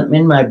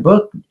 in my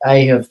book,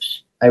 I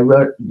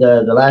wrote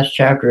the last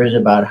chapter is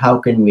about how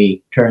can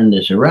we turn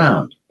this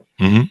around.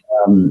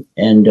 Mm-hmm.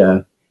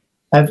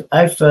 I've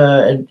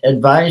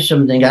advised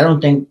some things. I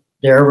don't think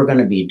they're ever going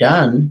to be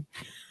done,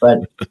 but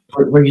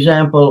for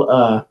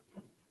example,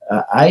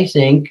 I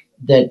think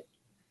that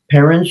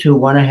parents who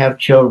want to have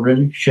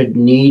children should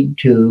need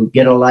to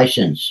get a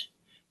license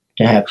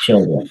to have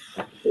children.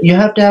 You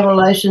have to have a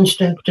license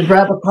to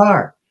drive a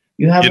car.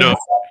 You have to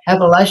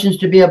have a license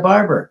to be a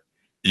barber.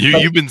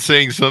 You've been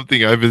saying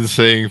something I've been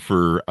saying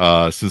for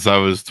since I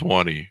was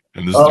 20,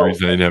 and this is the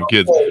reason I didn't have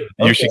kids. Okay.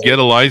 You should get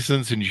a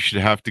license, and you should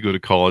have to go to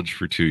college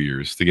for 2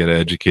 years to get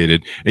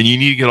educated, and you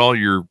need to get all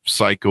your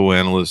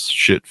psychoanalyst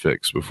shit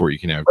fixed before you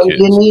can have kids.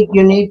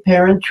 You need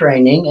parent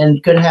training, and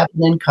it could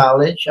happen in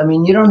college. I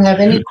mean, you don't have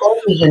any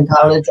courses in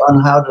college on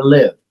how to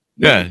live.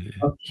 Yeah,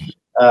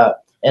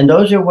 and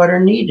those are what are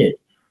needed.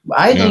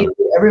 I think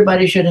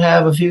everybody should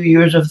have a few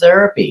years of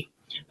therapy.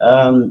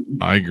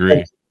 I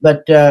agree.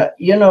 But because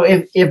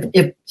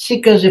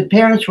if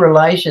parents were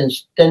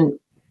licensed, then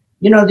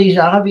these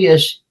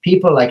obvious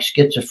people like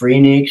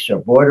schizophrenics or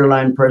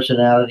borderline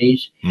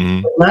personalities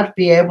would not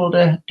be able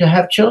to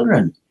have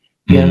children.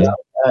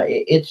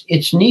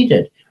 It's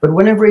needed. But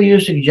whenever you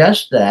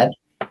suggest that,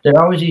 there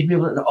are always these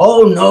people.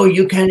 Oh no,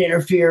 you can't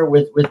interfere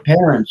with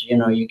parents.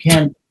 You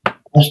can't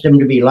ask them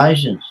to be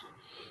licensed.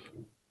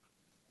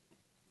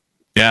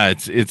 Yeah,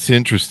 it's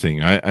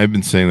interesting. I've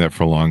been saying that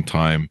for a long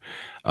time.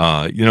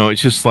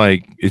 It's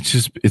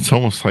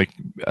almost like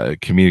a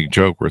comedic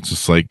joke where it's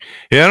just like,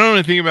 hey, I don't know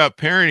anything about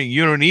parenting.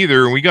 You don't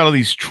either. And we got all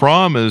these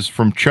traumas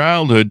from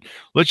childhood.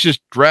 Let's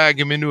just drag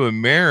them into a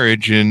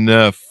marriage and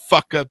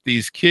fuck up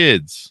these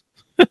kids.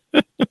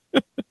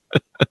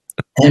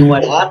 And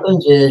what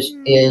happens is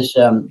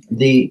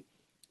if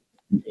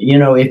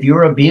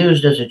you're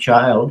abused as a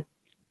child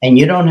and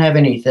you don't have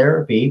any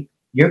therapy,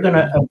 you're going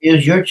to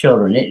abuse your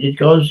children. It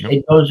goes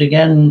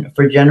again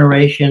for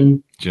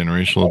generational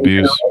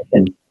abuse,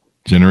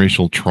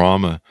 generational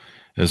trauma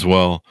as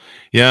well.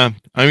 Yeah,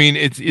 I mean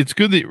it's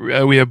good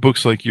that we have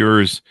books like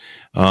yours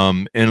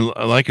And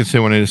like I say,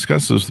 when I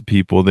discuss those with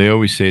people, they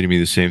always say to me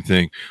the same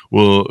thing.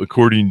 Well,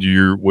 according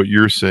to what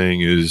you're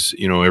saying is,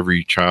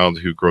 every child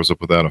who grows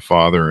up without a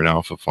father, an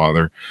alpha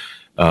father,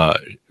 uh,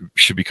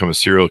 should become a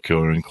serial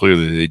killer, and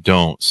clearly they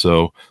don't.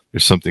 So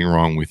there's something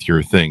wrong with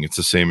your thing. It's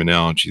the same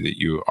analogy that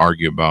you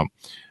argue about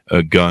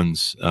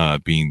guns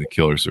being the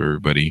killers of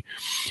everybody.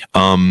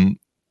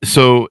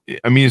 So,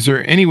 I mean, is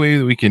there any way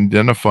that we can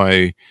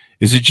identify?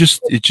 Is it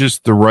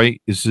just the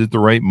right? Is it the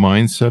right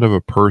mindset of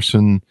a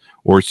person,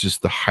 or it's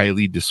just the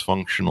highly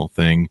dysfunctional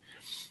thing?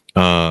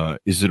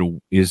 Is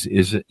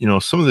it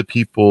some of the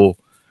people,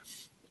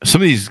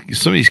 some of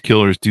these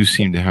killers do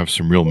seem to have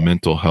some real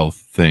mental health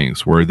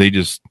things where they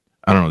just,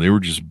 I don't know, they were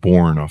just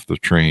born off the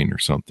train or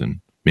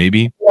something.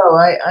 Maybe. No,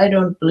 I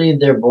don't believe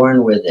they're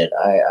born with it.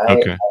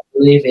 I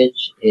believe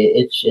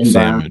it's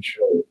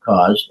environmentally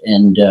caused,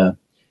 and I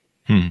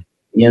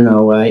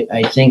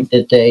think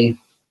that they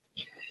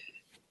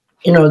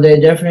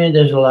definitely,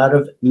 there's a lot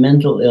of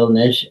mental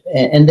illness,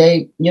 and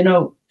they,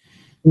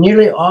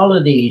 nearly all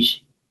of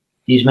these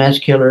mass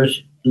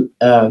killers,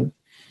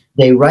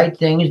 they write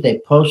things, they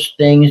post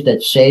things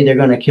that say they're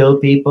going to kill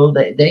people.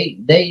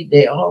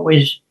 They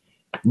always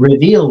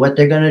reveal what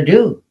they're going to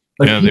do.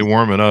 But yeah, they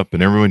warm it up,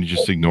 and everyone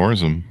just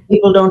ignores them.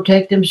 People don't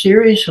take them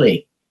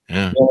seriously.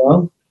 Yeah.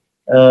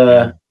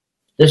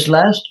 This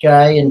last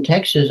guy in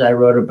Texas I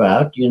wrote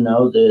about, in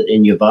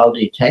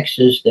Uvalde,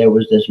 Texas, there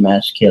was this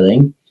mass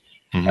killing.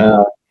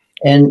 Mm-hmm.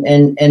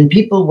 And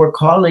people were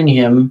calling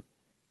him,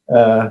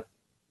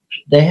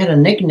 they had a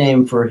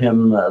nickname for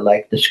him,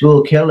 like the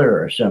school killer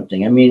or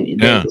something. I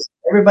mean,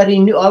 everybody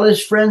knew, all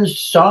his friends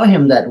saw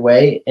him that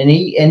way, and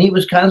he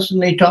was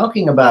constantly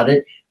talking about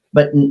it,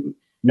 but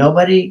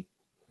nobody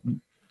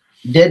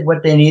did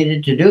what they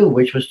needed to do,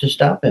 which was to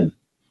stop him.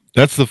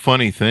 That's the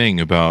funny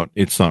thing about,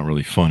 it's not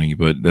really funny,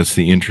 but that's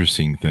the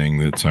interesting thing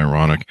that's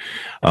ironic,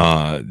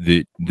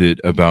 that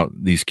about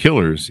these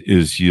killers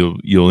is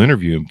you'll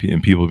interview him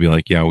and people will be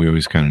like, yeah, we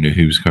always kind of knew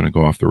he was going to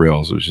go off the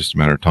rails. It was just a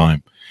matter of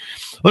time.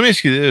 Let me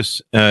ask you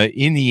this.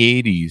 In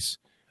the 80s,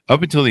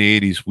 up until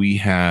the 80s, we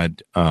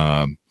had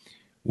a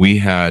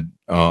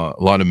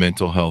lot of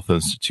mental health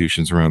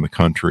institutions around the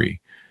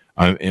country.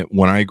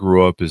 When I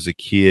grew up as a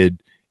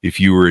kid, if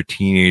you were a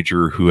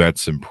teenager who had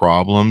some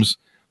problems,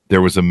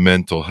 there was a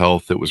mental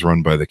health that was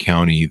run by the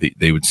county that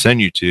they would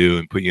send you to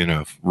and put you in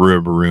a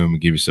room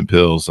and give you some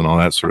pills and all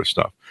that sort of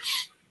stuff.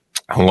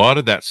 A lot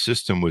of that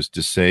system was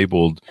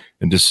disabled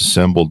and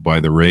disassembled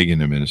by the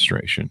Reagan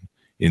administration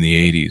in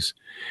the 80s.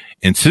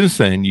 And since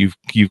then, you've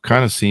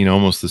kind of seen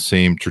almost the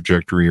same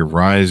trajectory of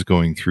rise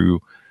going through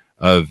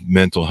of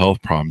mental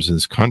health problems in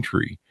this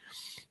country.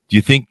 Do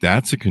you think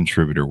that's a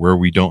contributor where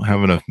we don't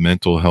have enough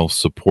mental health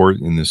support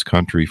in this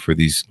country for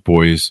these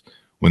boys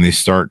when they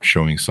start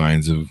showing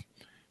signs of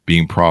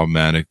being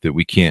problematic, that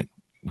we can't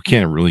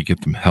really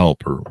get them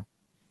help, or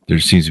there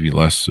seems to be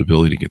less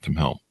ability to get them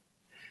help?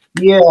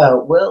 Yeah,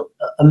 well,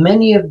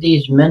 many of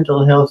these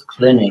mental health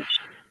clinics,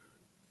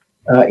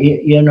 I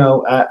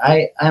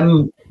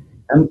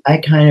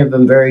kind of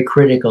am very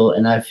critical,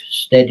 and I've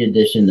stated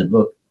this in the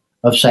book,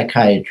 of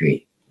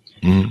psychiatry.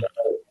 Mm-hmm.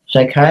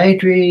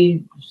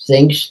 Psychiatry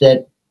thinks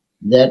that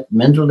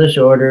mental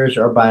disorders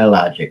are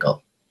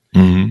biological.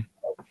 Mm-hmm.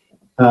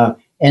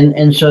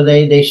 And so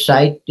they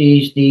cite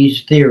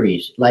these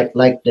theories, like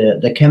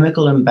the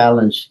chemical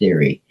imbalance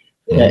theory.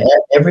 Mm-hmm.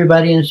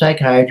 Everybody in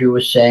psychiatry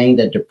was saying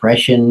that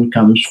depression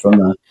comes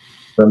from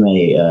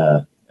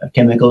a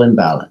chemical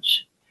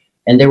imbalance,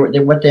 and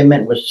what they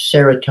meant was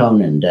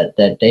serotonin.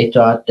 That they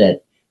thought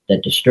that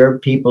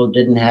disturbed people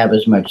didn't have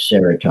as much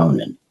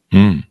serotonin.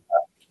 Mm.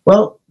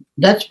 Well,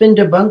 that's been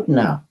debunked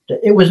now.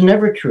 It was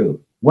never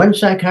true. One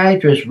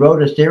psychiatrist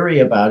wrote a theory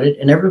about it,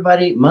 and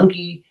everybody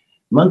monkey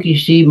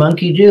see,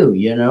 monkey do,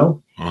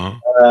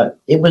 Uh-huh.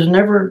 It was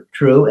never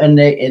true, and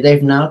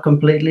they've now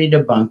completely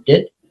debunked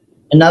it.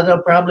 And now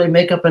they'll probably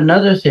make up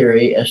another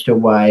theory as to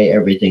why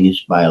everything is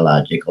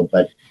biological.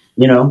 But,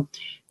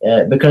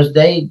 because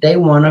they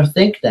want to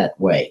think that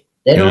way.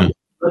 They don't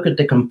look at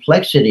the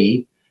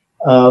complexity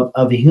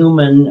of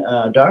human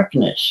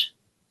darkness.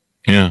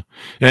 Yeah.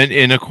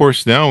 And of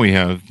course, now we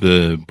have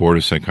the Board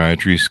of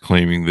Psychiatrists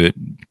claiming that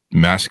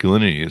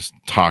masculinity is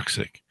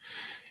toxic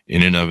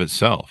in and of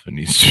itself and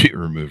needs to be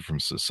removed from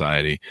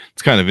society.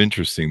 It's kind of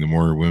interesting. The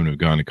more women have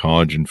gone to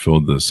college and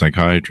filled the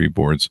psychiatry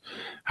boards,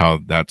 how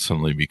that's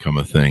suddenly become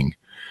a thing.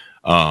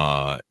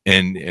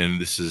 And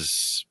this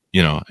is,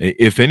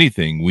 if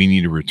anything, we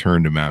need to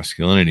return to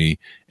masculinity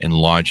and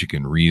logic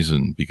and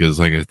reason, because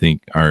I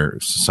think our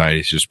society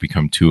has just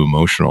become too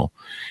emotional.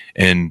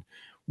 And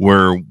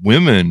where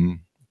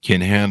women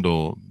can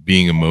handle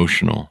being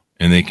emotional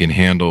and they can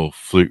handle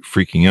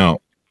freaking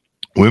out,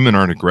 women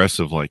aren't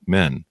aggressive like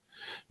men.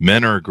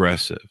 Men are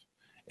aggressive,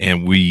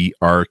 and we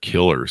are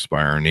killers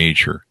by our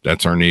nature.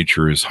 That's our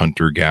nature, as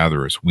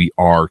hunter-gatherers. We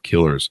are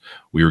killers.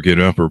 We were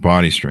given upper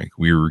body strength.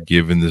 We were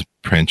given this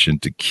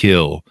penchant to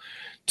kill,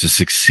 to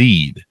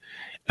succeed.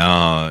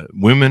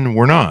 Women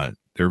were not.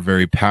 They're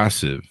very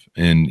passive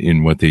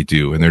in what they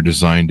do, and they're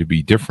designed to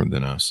be different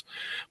than us.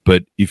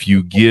 But if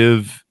you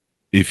give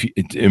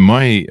in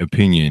my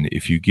opinion,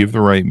 if you give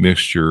the right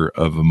mixture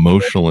of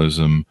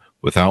emotionalism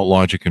without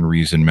logic and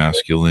reason,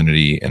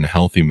 masculinity and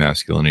healthy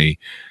masculinity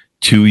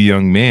to a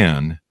young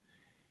man,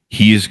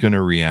 he is going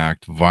to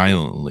react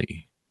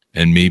violently,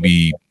 and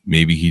maybe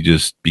he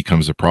just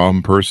becomes a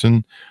problem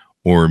person,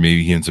 or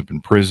maybe he ends up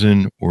in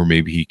prison, or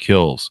maybe he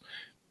kills.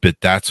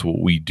 But that's what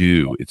we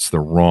do. It's the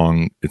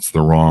wrong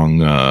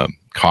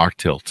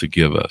cocktail to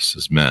give us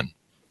as men.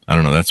 I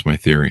don't know. That's my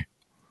theory.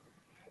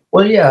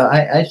 Well, yeah,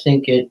 I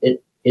think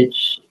it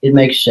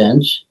makes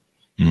sense.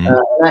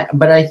 Mm-hmm.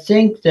 But I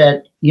think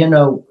that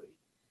the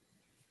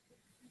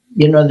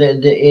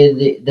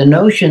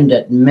notion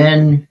that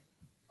men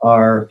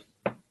are,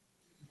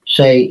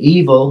 say,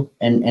 evil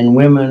and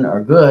women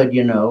are good,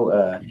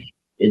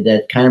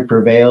 that kind of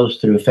prevails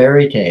through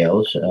fairy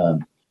tales.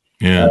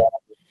 Yeah.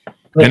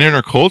 And in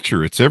our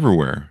culture, it's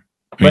everywhere.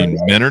 I mean,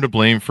 men are to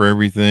blame for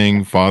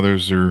everything.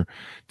 Fathers are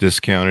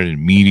discounted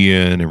in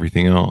media and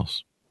everything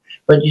else.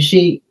 But you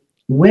see,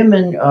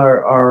 women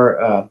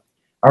are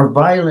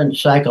violent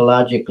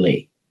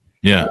psychologically.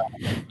 Yeah.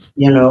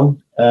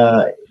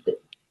 I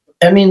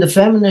mean, the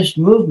feminist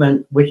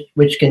movement,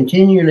 which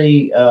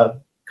continually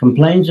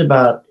complains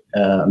about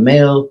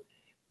male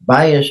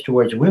bias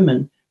towards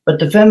women, but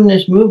the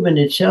feminist movement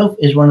itself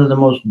is one of the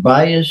most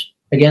biased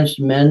against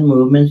men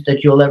movements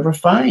that you'll ever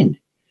find.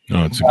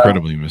 No, it's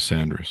incredibly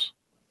misandrous.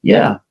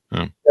 Yeah.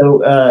 Oh.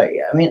 So,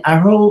 I mean, our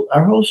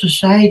whole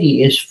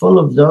society is full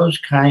of those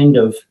kind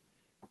of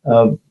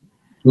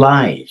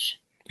lies.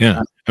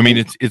 Yeah. I mean,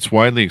 it's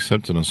widely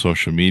accepted on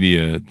social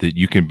media that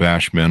you can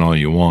bash men all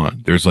you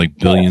want. There's like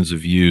billions of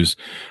views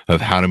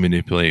of how to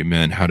manipulate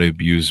men, how to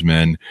abuse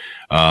men.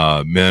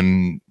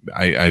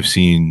 I've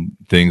seen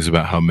things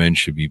about how men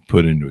should be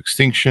put into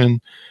extinction.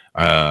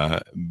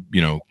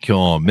 Kill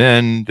all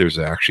men. There's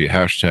actually a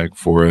hashtag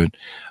for it.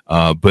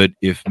 But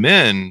if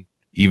men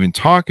even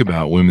talk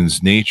about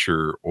women's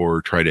nature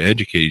or try to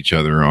educate each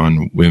other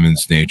on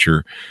women's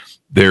nature,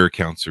 their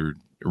accounts are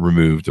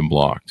removed and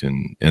blocked,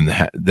 and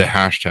the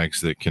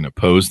hashtags that can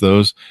oppose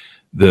those,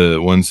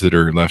 the ones that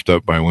are left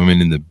up by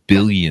women in the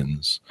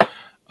billions,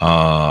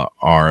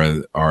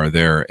 are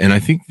there. And I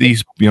think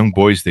these young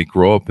boys, they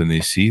grow up and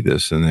they see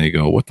this and they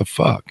go, "What the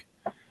fuck?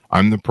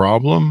 I'm the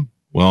problem?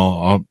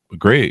 Well,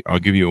 I'll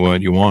give you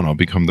what you want. I'll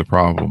become the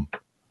problem."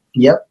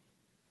 Yep,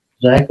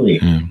 exactly.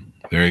 Yeah.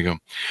 There you go.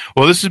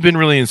 Well, this has been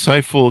really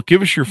insightful.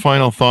 Give us your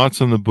final thoughts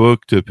on the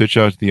book to pitch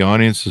out to the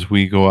audience as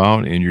we go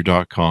out, and your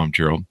 .com,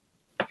 Gerald.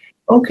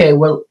 Okay,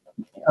 well,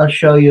 I'll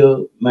show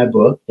you my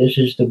book. This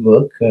is the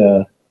book.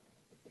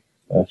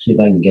 See if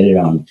I can get it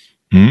on.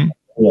 Mm-hmm.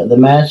 The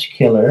Mass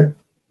Killer.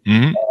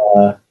 Mm-hmm.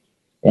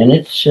 And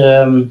it's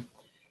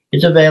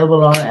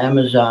available on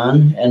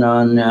Amazon and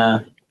on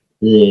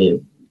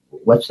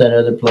what's that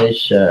other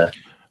place?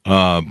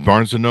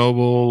 Barnes and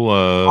Noble.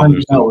 Barnes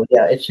and Noble,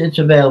 yeah, it's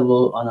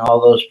available on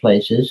all those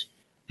places.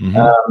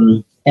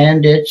 Mm-hmm.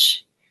 And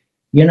it's,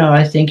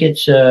 I think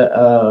it's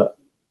I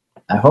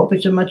hope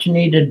it's a much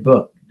needed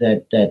book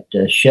that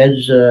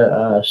sheds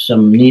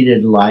some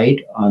needed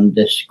light on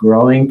this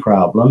growing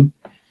problem.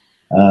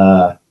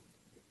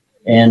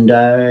 And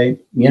I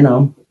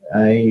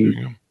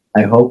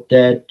hope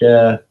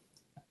that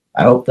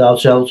I hope I'll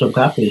sell some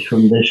copies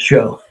from this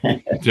show.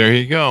 There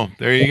you go.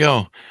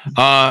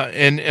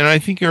 And I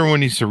think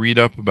everyone needs to read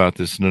up about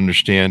this and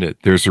understand it.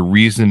 There's a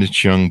reason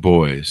it's young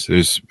boys.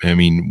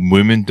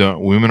 Women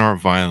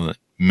aren't violent.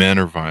 Men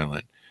are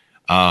violent.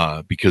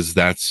 Because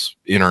that's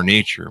in our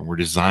nature. We're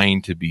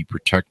designed to be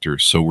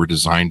protectors. So we're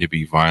designed to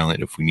be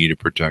violent if we need to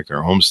protect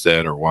our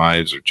homestead, our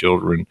wives, our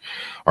children,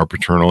 our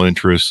paternal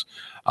interests.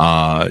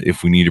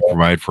 If we need to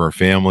provide for our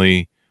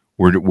family,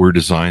 we're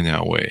designed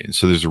that way. And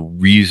so there's a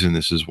reason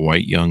this is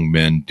white young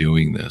men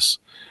doing this.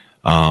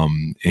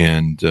 And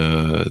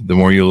the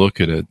more you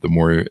look at it, the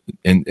more,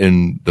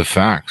 and the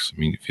facts. I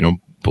mean, if you don't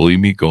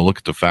believe me, go look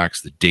at the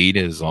facts. The data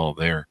is all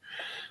there.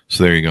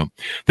 So there you go.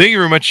 Thank you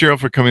very much, Gerald,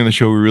 for coming on the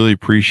show. We really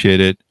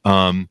appreciate it.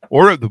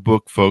 Order the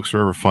book, folks,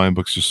 wherever fine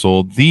books are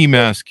sold. The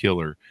Mass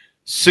Killer,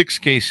 6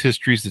 case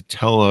histories that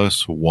tell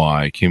us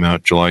why. Came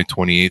out July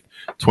 28th,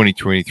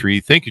 2023.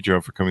 Thank you,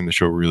 Gerald, for coming on the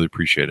show. We really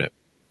appreciate it.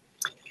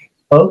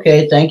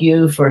 Okay, thank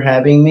you for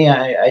having me.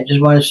 I just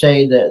want to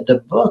say that the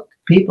book,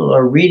 people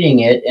are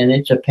reading it, and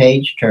it's a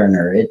page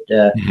turner.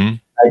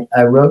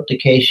 I wrote the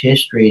case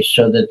histories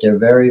so that they're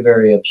very,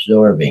 very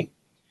absorbing.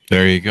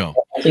 There you go.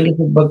 I think it's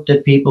a book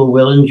that people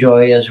will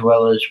enjoy as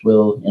well as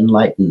will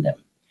enlighten them.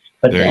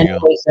 But anyway,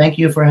 thank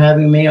you for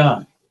having me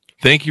on.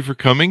 Thank you for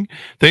coming.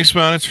 Thanks,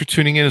 my audience, for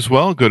tuning in as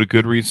well. Go to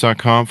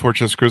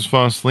goodreads.com/Chris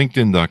Voss,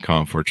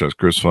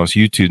 LinkedIn.com/Chris Voss,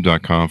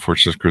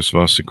 YouTube.com/Chris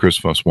Voss, and Chris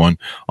Voss1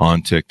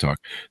 on TikTok.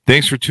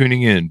 Thanks for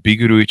tuning in. Be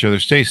good to each other.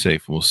 Stay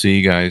safe. We'll see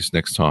you guys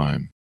next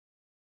time.